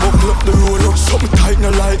 jump, buckle up the roll up. Something tight, no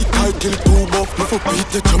lie, it tight till it too buff. Me for beat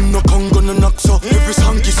the drum, no con gonna knock so. Every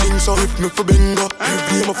song you sing so, if me for bingo.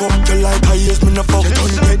 Every day my fuck you like I yes, me no fuck. You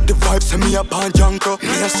don't get the vibes, send me a pan junker.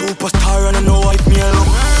 Me a superstar and I know wife me alone.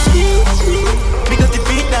 Me got the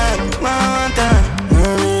beat that mountain.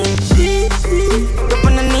 Up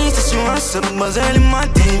on the knees, she wants some buzz early my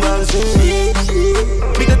D-Balls.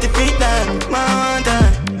 Me got the beat that mountain.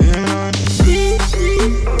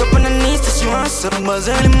 Up on the knees, she wants some buzz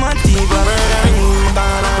early my D-Balls.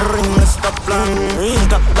 Ring, let's stop playing. Ring,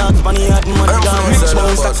 top dogs, bunny hat, muddy dog. Mix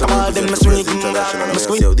bones, stack up all them, me swing it.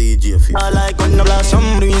 I like when the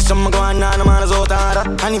blossom, doing some go on, I'm on a zota.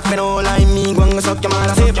 And if you don't like me, go and suck your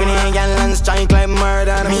mother. Sipping in gal and strike like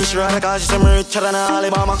murder. Me sure I cause she's richer than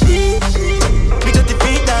Alabama. We got the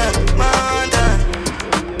beat that mountain.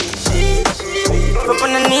 Up on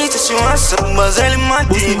the knees, she wants some buzz early my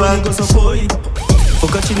D-Bag.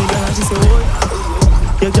 Fuck a chili girl, she say boy.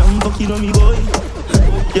 You can't fuck you on me boy.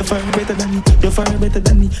 You're far better than me, you're far better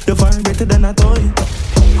than me, you're far better than a toy.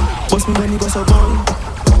 Bust me when you go so boy.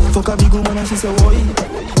 Fuck a big woman and she say boy.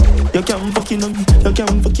 You can't fucking on me, you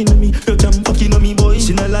can't fucking on me, you can't fucking on me boy.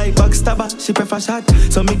 She no like backstabber, she prefer shot.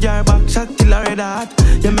 So me get her back shot till I red hot.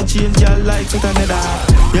 Yeah me change girl like sweet and red hot.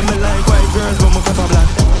 Yeah me like white girls but me prefer black.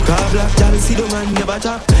 Car black girl see the man never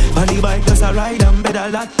chop. On the bike just a ride and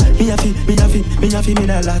pedal that. Me a fi, me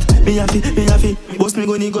a lot. Me a fi, bust me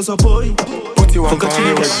gonna go so boy. Put you on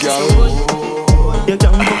fire with girl. You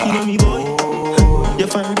can't fucking on me boy. You're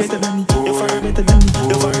far better than me, you're far better than me,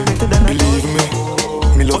 you're far better than me. Believe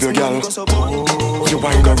me love your girl. You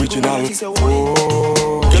wine original. You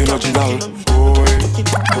original.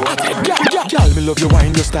 Girl, me love your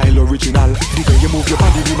wine, your style original. The way you move your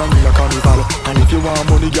body, remind me like carnival. And if you want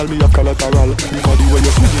money, girl, me have collateral. Because the way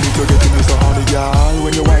you swing it, you're getting me so honey, girl.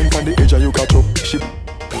 When you wine from the edge, you catch up. She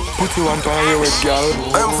put you on fire with girl.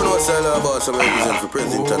 I am for no sell about some represent for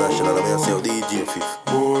Prez International. I'm here to sell DJ Fifth.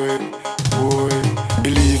 Boy,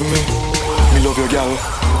 believe me love your girl.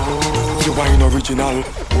 You wine original.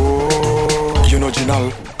 You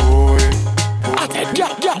original.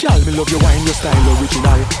 Girl, me love your wine, your style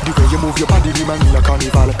original. The way you move your body, remind me like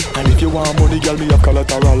carnival. And if you want money, girl, me have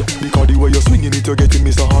collateral. Because the way you're swinging it, you're getting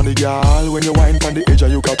me so honey, girl. When you wine from the edge,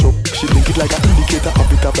 you catch up. She blink it like an indicator, a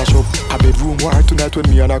bit of flash up. A bedroom war tonight when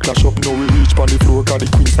me and her clash up. Now we reach pon the floor, cause the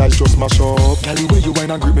queen size just mash up. Girl, the way you wine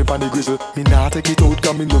and grip me pon the grizzle. Me nah take it out,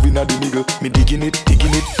 cause me loving at the niggle. Me digging it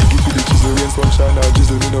with the chisel. Rain, sunshine, or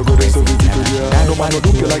jizzle, me no go there so visible, yeah. No man no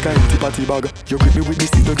dump you like a empty party bag. You grip me with the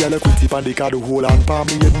stick, no girl, like quitty pon the car. The whole hand palm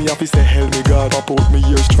me head, me have to say hell me God. Pop out me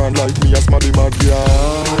ears strong like me as Maddy mad, yeah.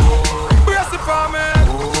 Brace it for me.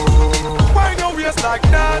 Why no waist like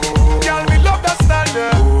that? Girl, me love that style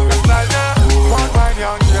there. That style there. One fine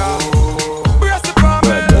young girl. Brace it for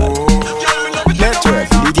me. Girl, me love it. Let's work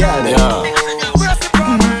the girl, yeah.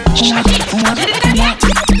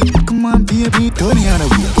 Come on, baby, Tony out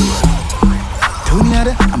of here. Tony out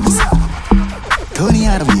of Tony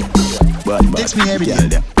out of here. Text me every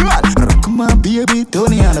day. Come on, baby,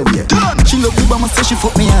 Tony out of here. She love the bomb, so she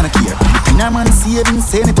fuck me on a care. And I'm on the saving,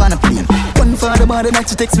 send it on a plane. One for the body that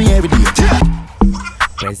she text me every day.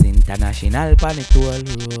 Prez International Panitool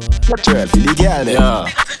Road. What's your for the girl there? Yeah.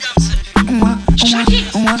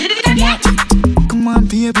 Come on,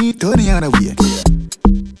 baby, turn the other way.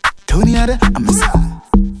 Turn the other, I'm a son.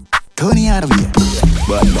 Turn the other way.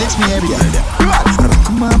 But text me every day.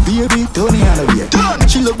 Come on, baby, turn the other way.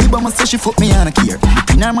 She love me, but so she fuck me on a care.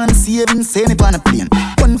 Between her man and saving, send it on a plane.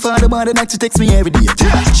 One for the body that she text me every day.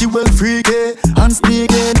 She well freaky,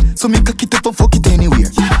 unspeaking, so me cock it up and fuck it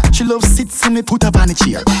anywhere. She love sit, so me put up on the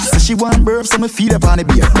chair. So she want burp, so me feed up on the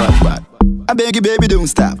beer. But I beg you, baby, don't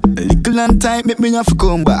stop. A little long time, make me have to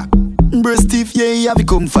come back. Breast stiff, yeah, you have to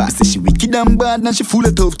come fast. Say she wicked and bad, and she full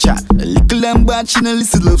of tough chat. A little and bad, she no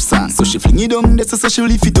listen love song. So she fling it down, that's so she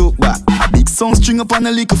lift it up back. A big song string up on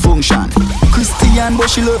a little function. Christian, but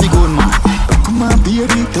she love the gun man. Come on,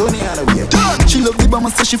 baby, turn it all away. She love the bomber,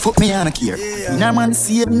 so she fuck me on a care. In her man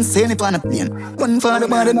saving, send it on a plane. One for the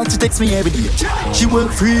body, that she text me every day. She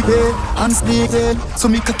work free, unspeaking, so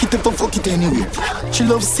me cock it up and fuck it anywhere. She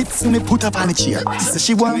love sits, so me put up on a chair. So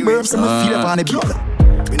she want burp, so me feed up on a beer.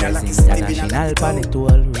 International Panitool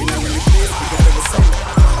Road.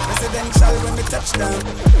 Residential when me touch down.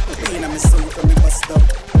 Clean on me suit when me bust down.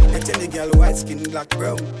 Get any girl white skin black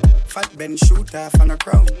brown. Fat Ben shoot off on a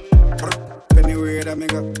crown. Anywhere that me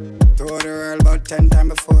go, told the world about 10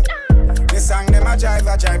 times before. This song them a drive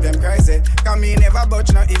them crazy. Cause me never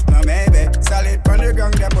budge no if no maybe. Solid on the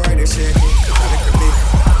ground, them boy they shake it. A little bit,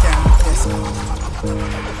 can't test me.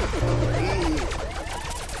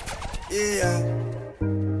 Yeah.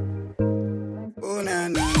 Oh na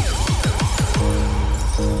na.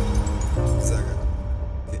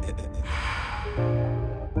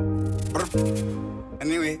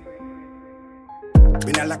 Anyway,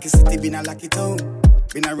 been a lucky city, been a lucky town.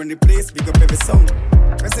 Been a run the place, big up every sound.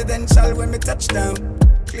 Residential when me touch down.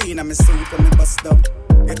 Clean on me suit when me bust down.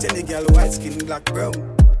 Get any girl white skin black brown.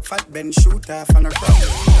 Fat Ben shoot off on a crown.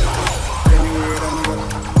 Anywhere that me go,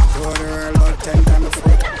 told the world about 10 times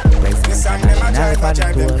before. This song them a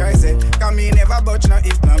drive them crazy. Cause me never budge no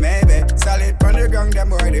if no maybe. Solid on the ground, them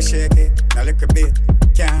boy they shake it. Now look a bit,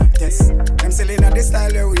 can't test. Them silly not the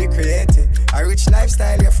style that we create it. A rich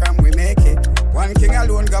lifestyle you from we make it. One king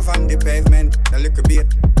alone govern the pavement. Now look a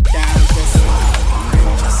bit, can't test.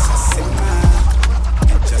 Just a sinner,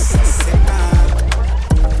 just a sinner.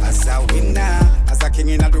 As a winner, as a king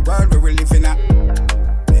in the world we live in a.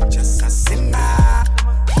 Just a sinner,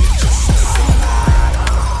 just a sinner.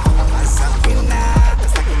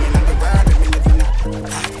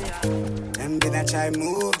 I try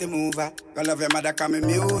move the mover. Go love your mother, call me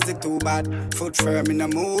music too bad. Foot firm in a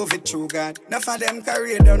move it true God. Enough of them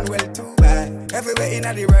career done well too bad. Everywhere in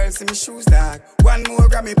the world see me shoes dark. One more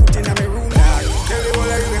Grammy put in my room dark. Tell the whole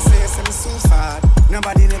of USA see me so far.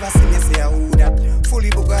 Nobody never see me say who that. Fully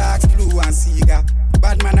book axe blue and cigar.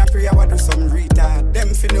 Bad man I pray I do some retard. Them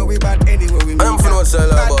fi know we bad anyway we meet. I'm from outside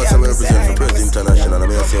about so we represent for Prez International. I'm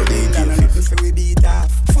here to say DK. We beat off.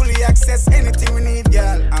 Fully access anything we need,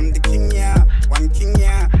 girl. I'm the king, yeah. One king,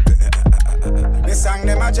 yeah. This song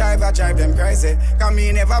them a drive them crazy. Cause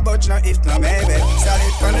me never budge no if no maybe.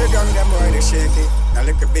 Solid on the ground, them boy they shake it. Now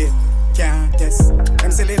look a bit, can't test.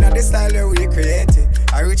 Them silly not the style that we create it.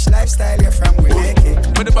 A rich lifestyle you from we make it.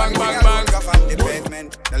 With the bang bang bang. Off on the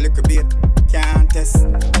pavement. Now look a bit, can't test.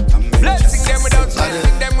 Blessing them without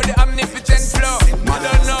blessing them with the omnipotent flow. I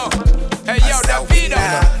don't know. Hey yo, that feed up.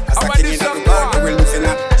 I want to do some more.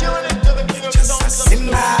 Just a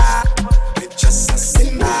sinner. Just a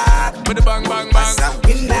sinner. With the bang bang bang.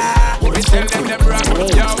 We tell them rock.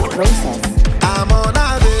 Yo. I'm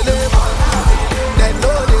unavailable. They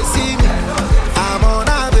know they see me. I'm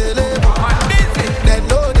unavailable. They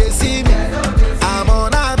know they see me. I'm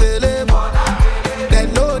unavailable. They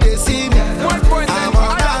know they see me. I'm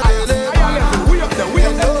unavailable. They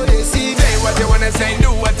know they see me. Say what you wanna say,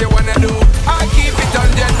 do what you wanna do. I'll keep it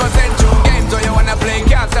 100% true. Games so you wanna play,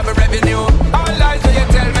 can't stop a revenue. All lies so you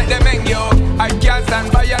tell me them hang you. I can't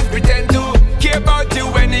stand by and pretend to care about you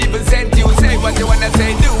when even sent you. Say what you wanna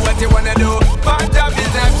say, do what you wanna do. Part of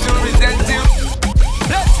is not to resent you.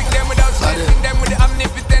 Blessing them without blessing them with the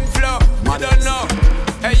omnipotent flow. I don't know.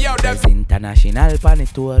 Hey yo, that's International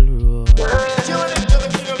Panitool Road.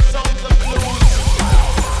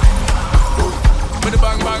 With the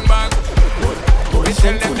bang bang bang. We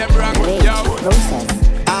tell them wrong. Yo.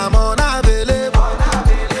 I'm unavailable.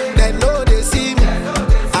 They know they see me.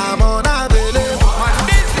 I'm unavailable.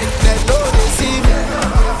 They know they see me.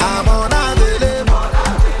 I'm unavailable.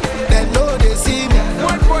 They know they see me.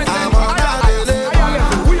 I'm unavailable.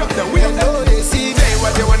 They know they see me. Say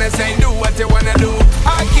what you wanna say, do what you wanna do.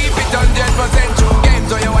 I'll keep it 100% true. Games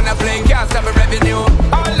so you wanna play, can't stop a revenue.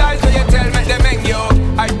 All lies so you tell me them hang you.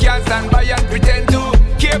 I can't stand by and pretend to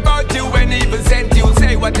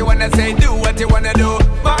what you wanna do.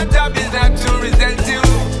 My job is not to resent you,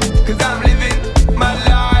 cause I'm living my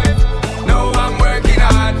life. No, I'm working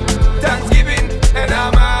hard. Thanksgiving and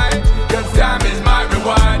I'm high, cause time is my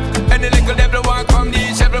reward. And the little devil want come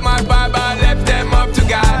the shovel my Bible, left them up to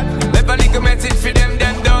God. Left a little message for them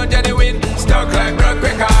don't get the win. Stuck like broke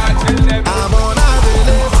record. I'm on a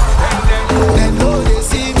belief. They know they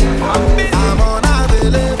see me. I'm on a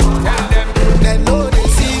belief. They know they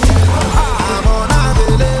see me. I'm on a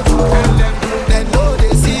belief. They know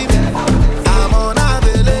they see me. I'm on a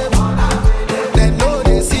belief. They know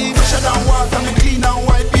they see me. Fresher than water, me clean and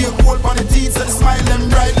white. Be a cold on the teeth, so the smile them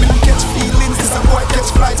bright. Me catch feelings, this a boy catch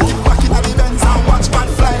flights. Keep back in the Benz and watch man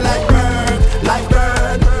fly like bird, like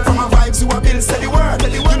bird. From a vibes to a bill, say the word.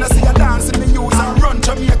 You know see a dance in the news and run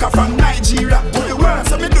Jamaica from Nigeria to the world.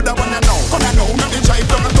 So me do that one I know, come I know. Now me drive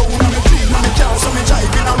down the town, now me clean, now me car, so me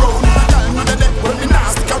driving around. Now tell me the dead, but me nah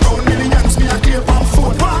stick around. Millions me a clear from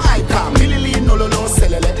phone. One eye car, million no low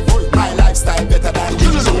sellele. My lifestyle better than you.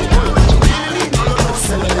 Million no low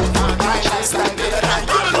sellele. My lifestyle better than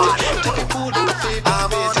you. I'm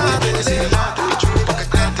on a belief.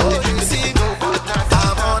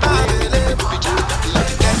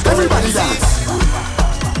 Everybody dance.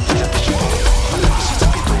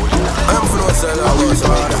 I'm from outside the house,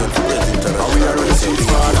 Prez Intl. We are on the same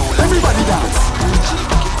spot. Everybody dance.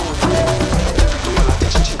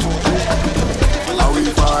 Are we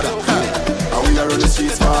father? Are we are on the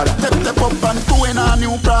streets, father? Step up and two in a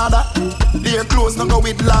new Prada. Their clothes no go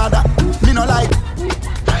with ladder. Me no like.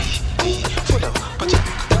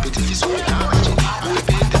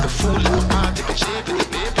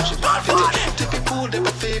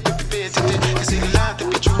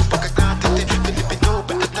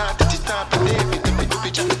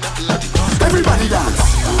 Everybody dance.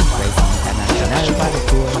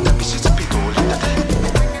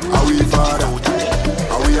 Are we father?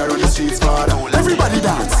 Are we are on the streets, father? Everybody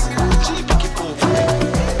dance.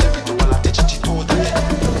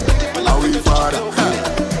 Are we father?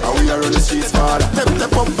 Are we are on the streets, father?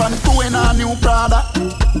 Step up and two in a new Prada.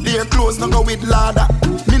 Their clothes no go with ladder.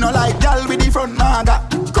 Me no like gal with the front naga.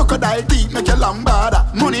 Crocodile teeth make you lambada.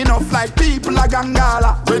 Money enough like people a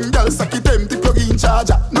gangala. When girls suck it empty plug in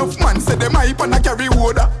charger. Enough man say them hype and a carry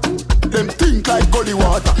water. Them think like gully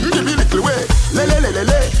water. Give me little way, le le le le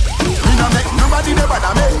le. Me no make nobody never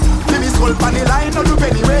bother me. Give me soul pan the line, no do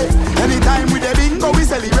anyway. Anytime with the bingo we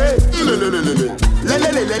celebrate. Le le le le le, le le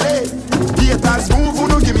le le le. Haters move, who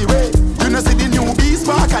no give me way. You know see the new beast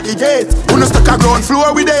park at the gate. Who no stuck a ground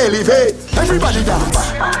floor with the elevate. Everybody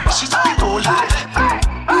dance.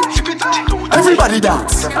 Everybody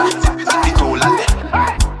dance.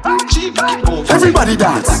 Everybody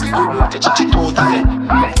dance.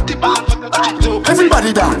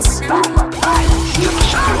 Everybody dance.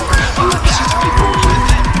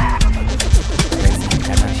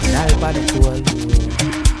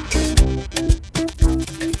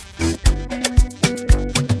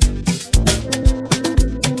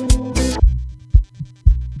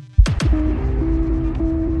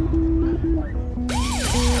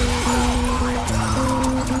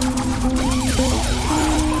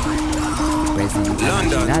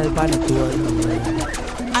 International Body Tour.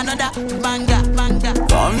 Another banger, banger.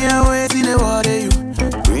 Come here, wait in the water, you.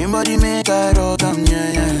 Green body make I rock,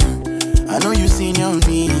 yeah. I know you senior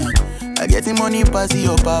me. I get the money pass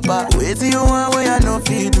your papa. Wait till you want what I know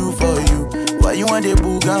feel do for you. Why you want the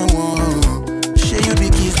book and one? Share you be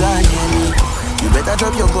kiss that me. You better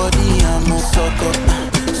drop your body, I'm a sucker.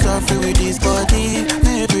 Suffer with this body.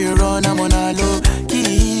 Maybe you run, I'm on a low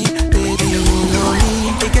key. Baby, you know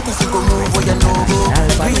me. They get us to go move where you know go.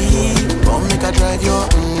 Breathe. Come make a drive your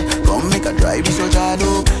come make a drive this your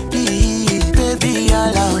jalo. Please, baby,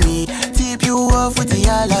 allow me. Tip you off with the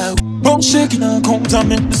allow. Come shaking and come to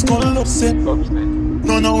make the skull upset.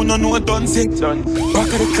 No, done sick. Back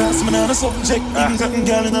of the class, man, on a subject. Even gotten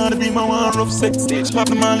gal in order to be my one rough sex. Stage pop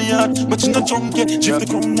the molly out, but you not drunk yet. Drift the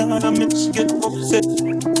crown out and make she get upset.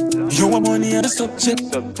 You are money on the subject.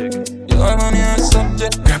 You are money on the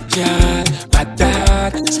subject. Grab gal, bad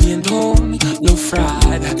dad, spin down, low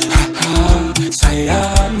fried. Ha,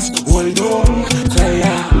 science, hold on,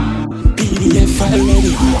 fire. PDF file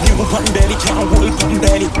ready. You pump daddy, can't hold pump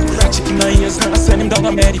daddy. Ratchet in my ears, now I send him down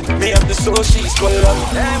a medic. They have the soul, she's called up.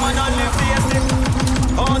 Hey man, on the face.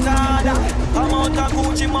 Out of I'm out of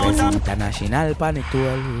Gucci mountain. International Panic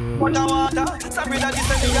Tour. Water. Sorry that this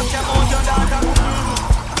is me, you came out your daughter.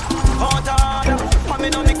 Out of I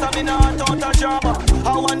mean no mix, I mean not out of drama. I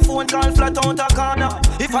want phone call flat out a corner.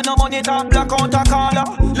 If I no money talk black out a collar.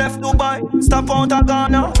 Left Dubai, stop out a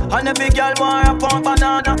Ghana. And the big girl want a pound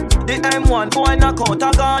banana. The M1 boy knock out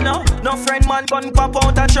a Ghana. No friend man gun pop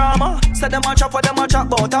out a trauma. Say them a chop or them a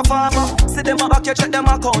chop out a farmer. See them a back you check them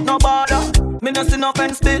account no bother. Me no see no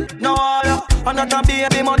pen still, no order. And not a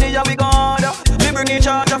baby money yeah we go order. Me bring in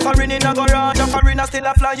charge of foreign in a garage. Foreign a still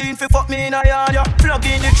a fly in fi fuck me in a yard yeah. Plug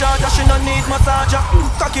in the charger, she no need massager.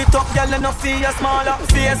 Cock it up, girl, and no feel smaller.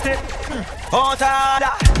 Face it, out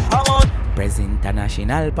harder. I want Prez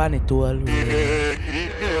International pan it all.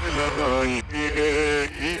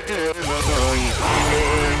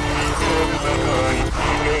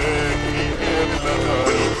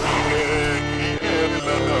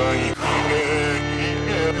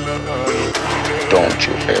 Don't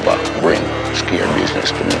you ever bring scare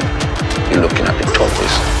business to me. You're looking at the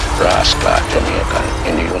toughest rascal Jamaican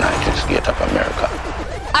in the United States of America.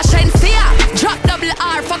 I shine see ya, drop double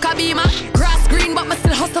R, fuck a beamer. Grass green, but me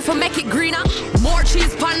still hustle for make it greener. More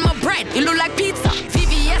cheese pan my bread, it look like pizza.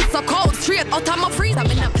 VVS so cold, straight out of my freezer.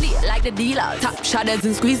 I'm in a plate like the dealer, top shadows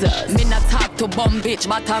and squeezers. Me not talk to bum bitch,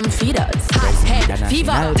 but I'm feeders. Hot head,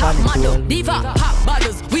 fever, top model, diva. Pop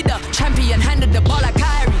bottles with the champion, handed the ball like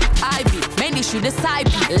Kyrie. Ivy, mainly shoot the side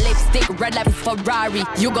beat. Lipstick, red like Ferrari.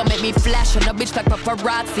 You gon' make me flash on a bitch like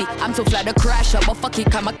paparazzi. I'm too fly to crash up, but fuck it,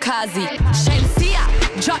 kamikaze. Shensia,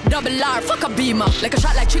 drop double R, fuck a beamer. Like a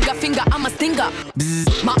shot like trigger finger, I'm a stinger.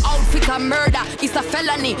 Bzz. My outfit a murder, it's a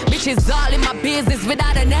felony. Bitches all in my business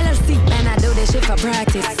without an LLC. Man, I do this shit for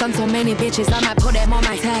practice. Son so many bitches, I might put them on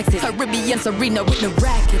my taxes. Caribbean Serena with the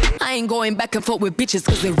racket. I ain't going back and forth with bitches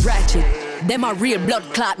cause they ratchet. Them a real blood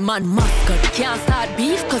clot man muscle. Can't start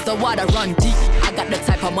beef cause the water run deep. I got the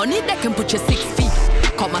type of money that can put you 6 feet.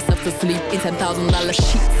 Caught myself to sleep in $10,000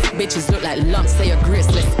 sheets. Bitches look like lumps, say a grace,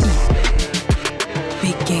 let's eat.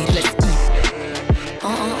 Big gate, let's eat.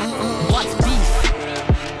 What's beef?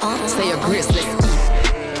 Say a grace, let's eat.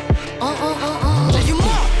 Tell you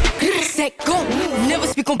more. Set go. Never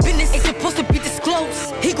speak on business, ain't supposed to be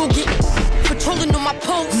disclosed. He gon' get patrolling on my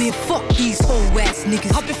post. Man, fuck these whole ass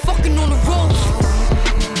niggas. I've been fucking on the roads.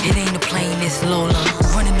 It ain't a plane, it's Lola.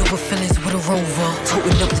 Running over feelings with a rover.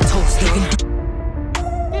 Toting up the toast, even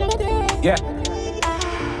yeah.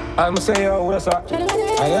 I'ma say yo, what's up? I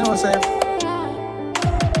ain't gonna say.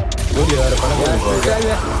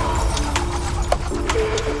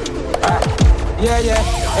 Yeah,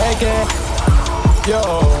 AK. Yo.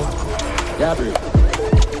 Yeah, bro.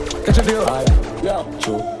 Catch a feel. Yo.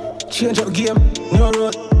 True. Change up the game, new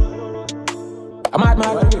road. I'm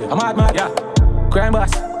mad, yeah. Crime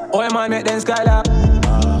boss. Oh, man, make them skylab.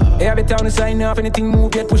 Every town is sign off, anything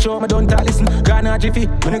move, get push out, me don't talk, listen. Ghana Jiffy,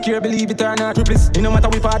 me no care, believe it or not, triplets. It no matter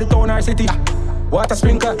we part the town or city. Water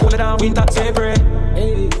sprinkler, pull it down, winter, save rain.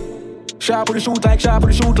 Hey. Sharp with the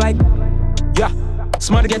shoot like, yeah.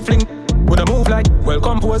 Smart get fling, with a move like, well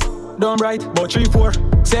composed, done right, but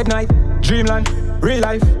 3-4, save night, dreamland, real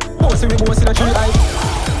life, bossy we boss in a tree life.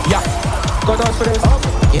 Yeah, cut out for this,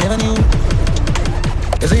 you never knew.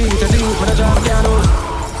 You see, me the job can't lose.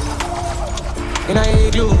 In a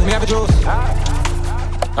glue, me have a juice.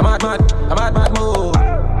 I'm mad mood.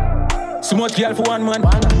 So much girl for one man.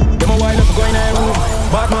 Them a wild up for going in a room.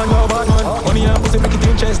 Bad man. Money and pussy make it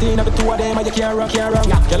interesting. Have the two of them and you can't rock. Girl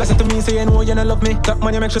listen to me say you know you don't love me. Top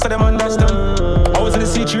money make sure so them understand. I was in the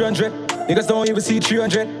C300. Niggas don't even see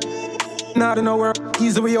 300. Now they know where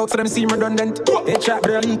easy way out so them seem redundant. They chat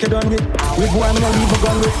but they leak you done with. With boy I'm gonna leave my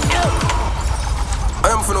gun with. I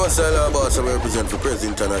am from no style about so I represent for Prez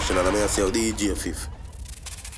International. I'm here to say DJ 5th.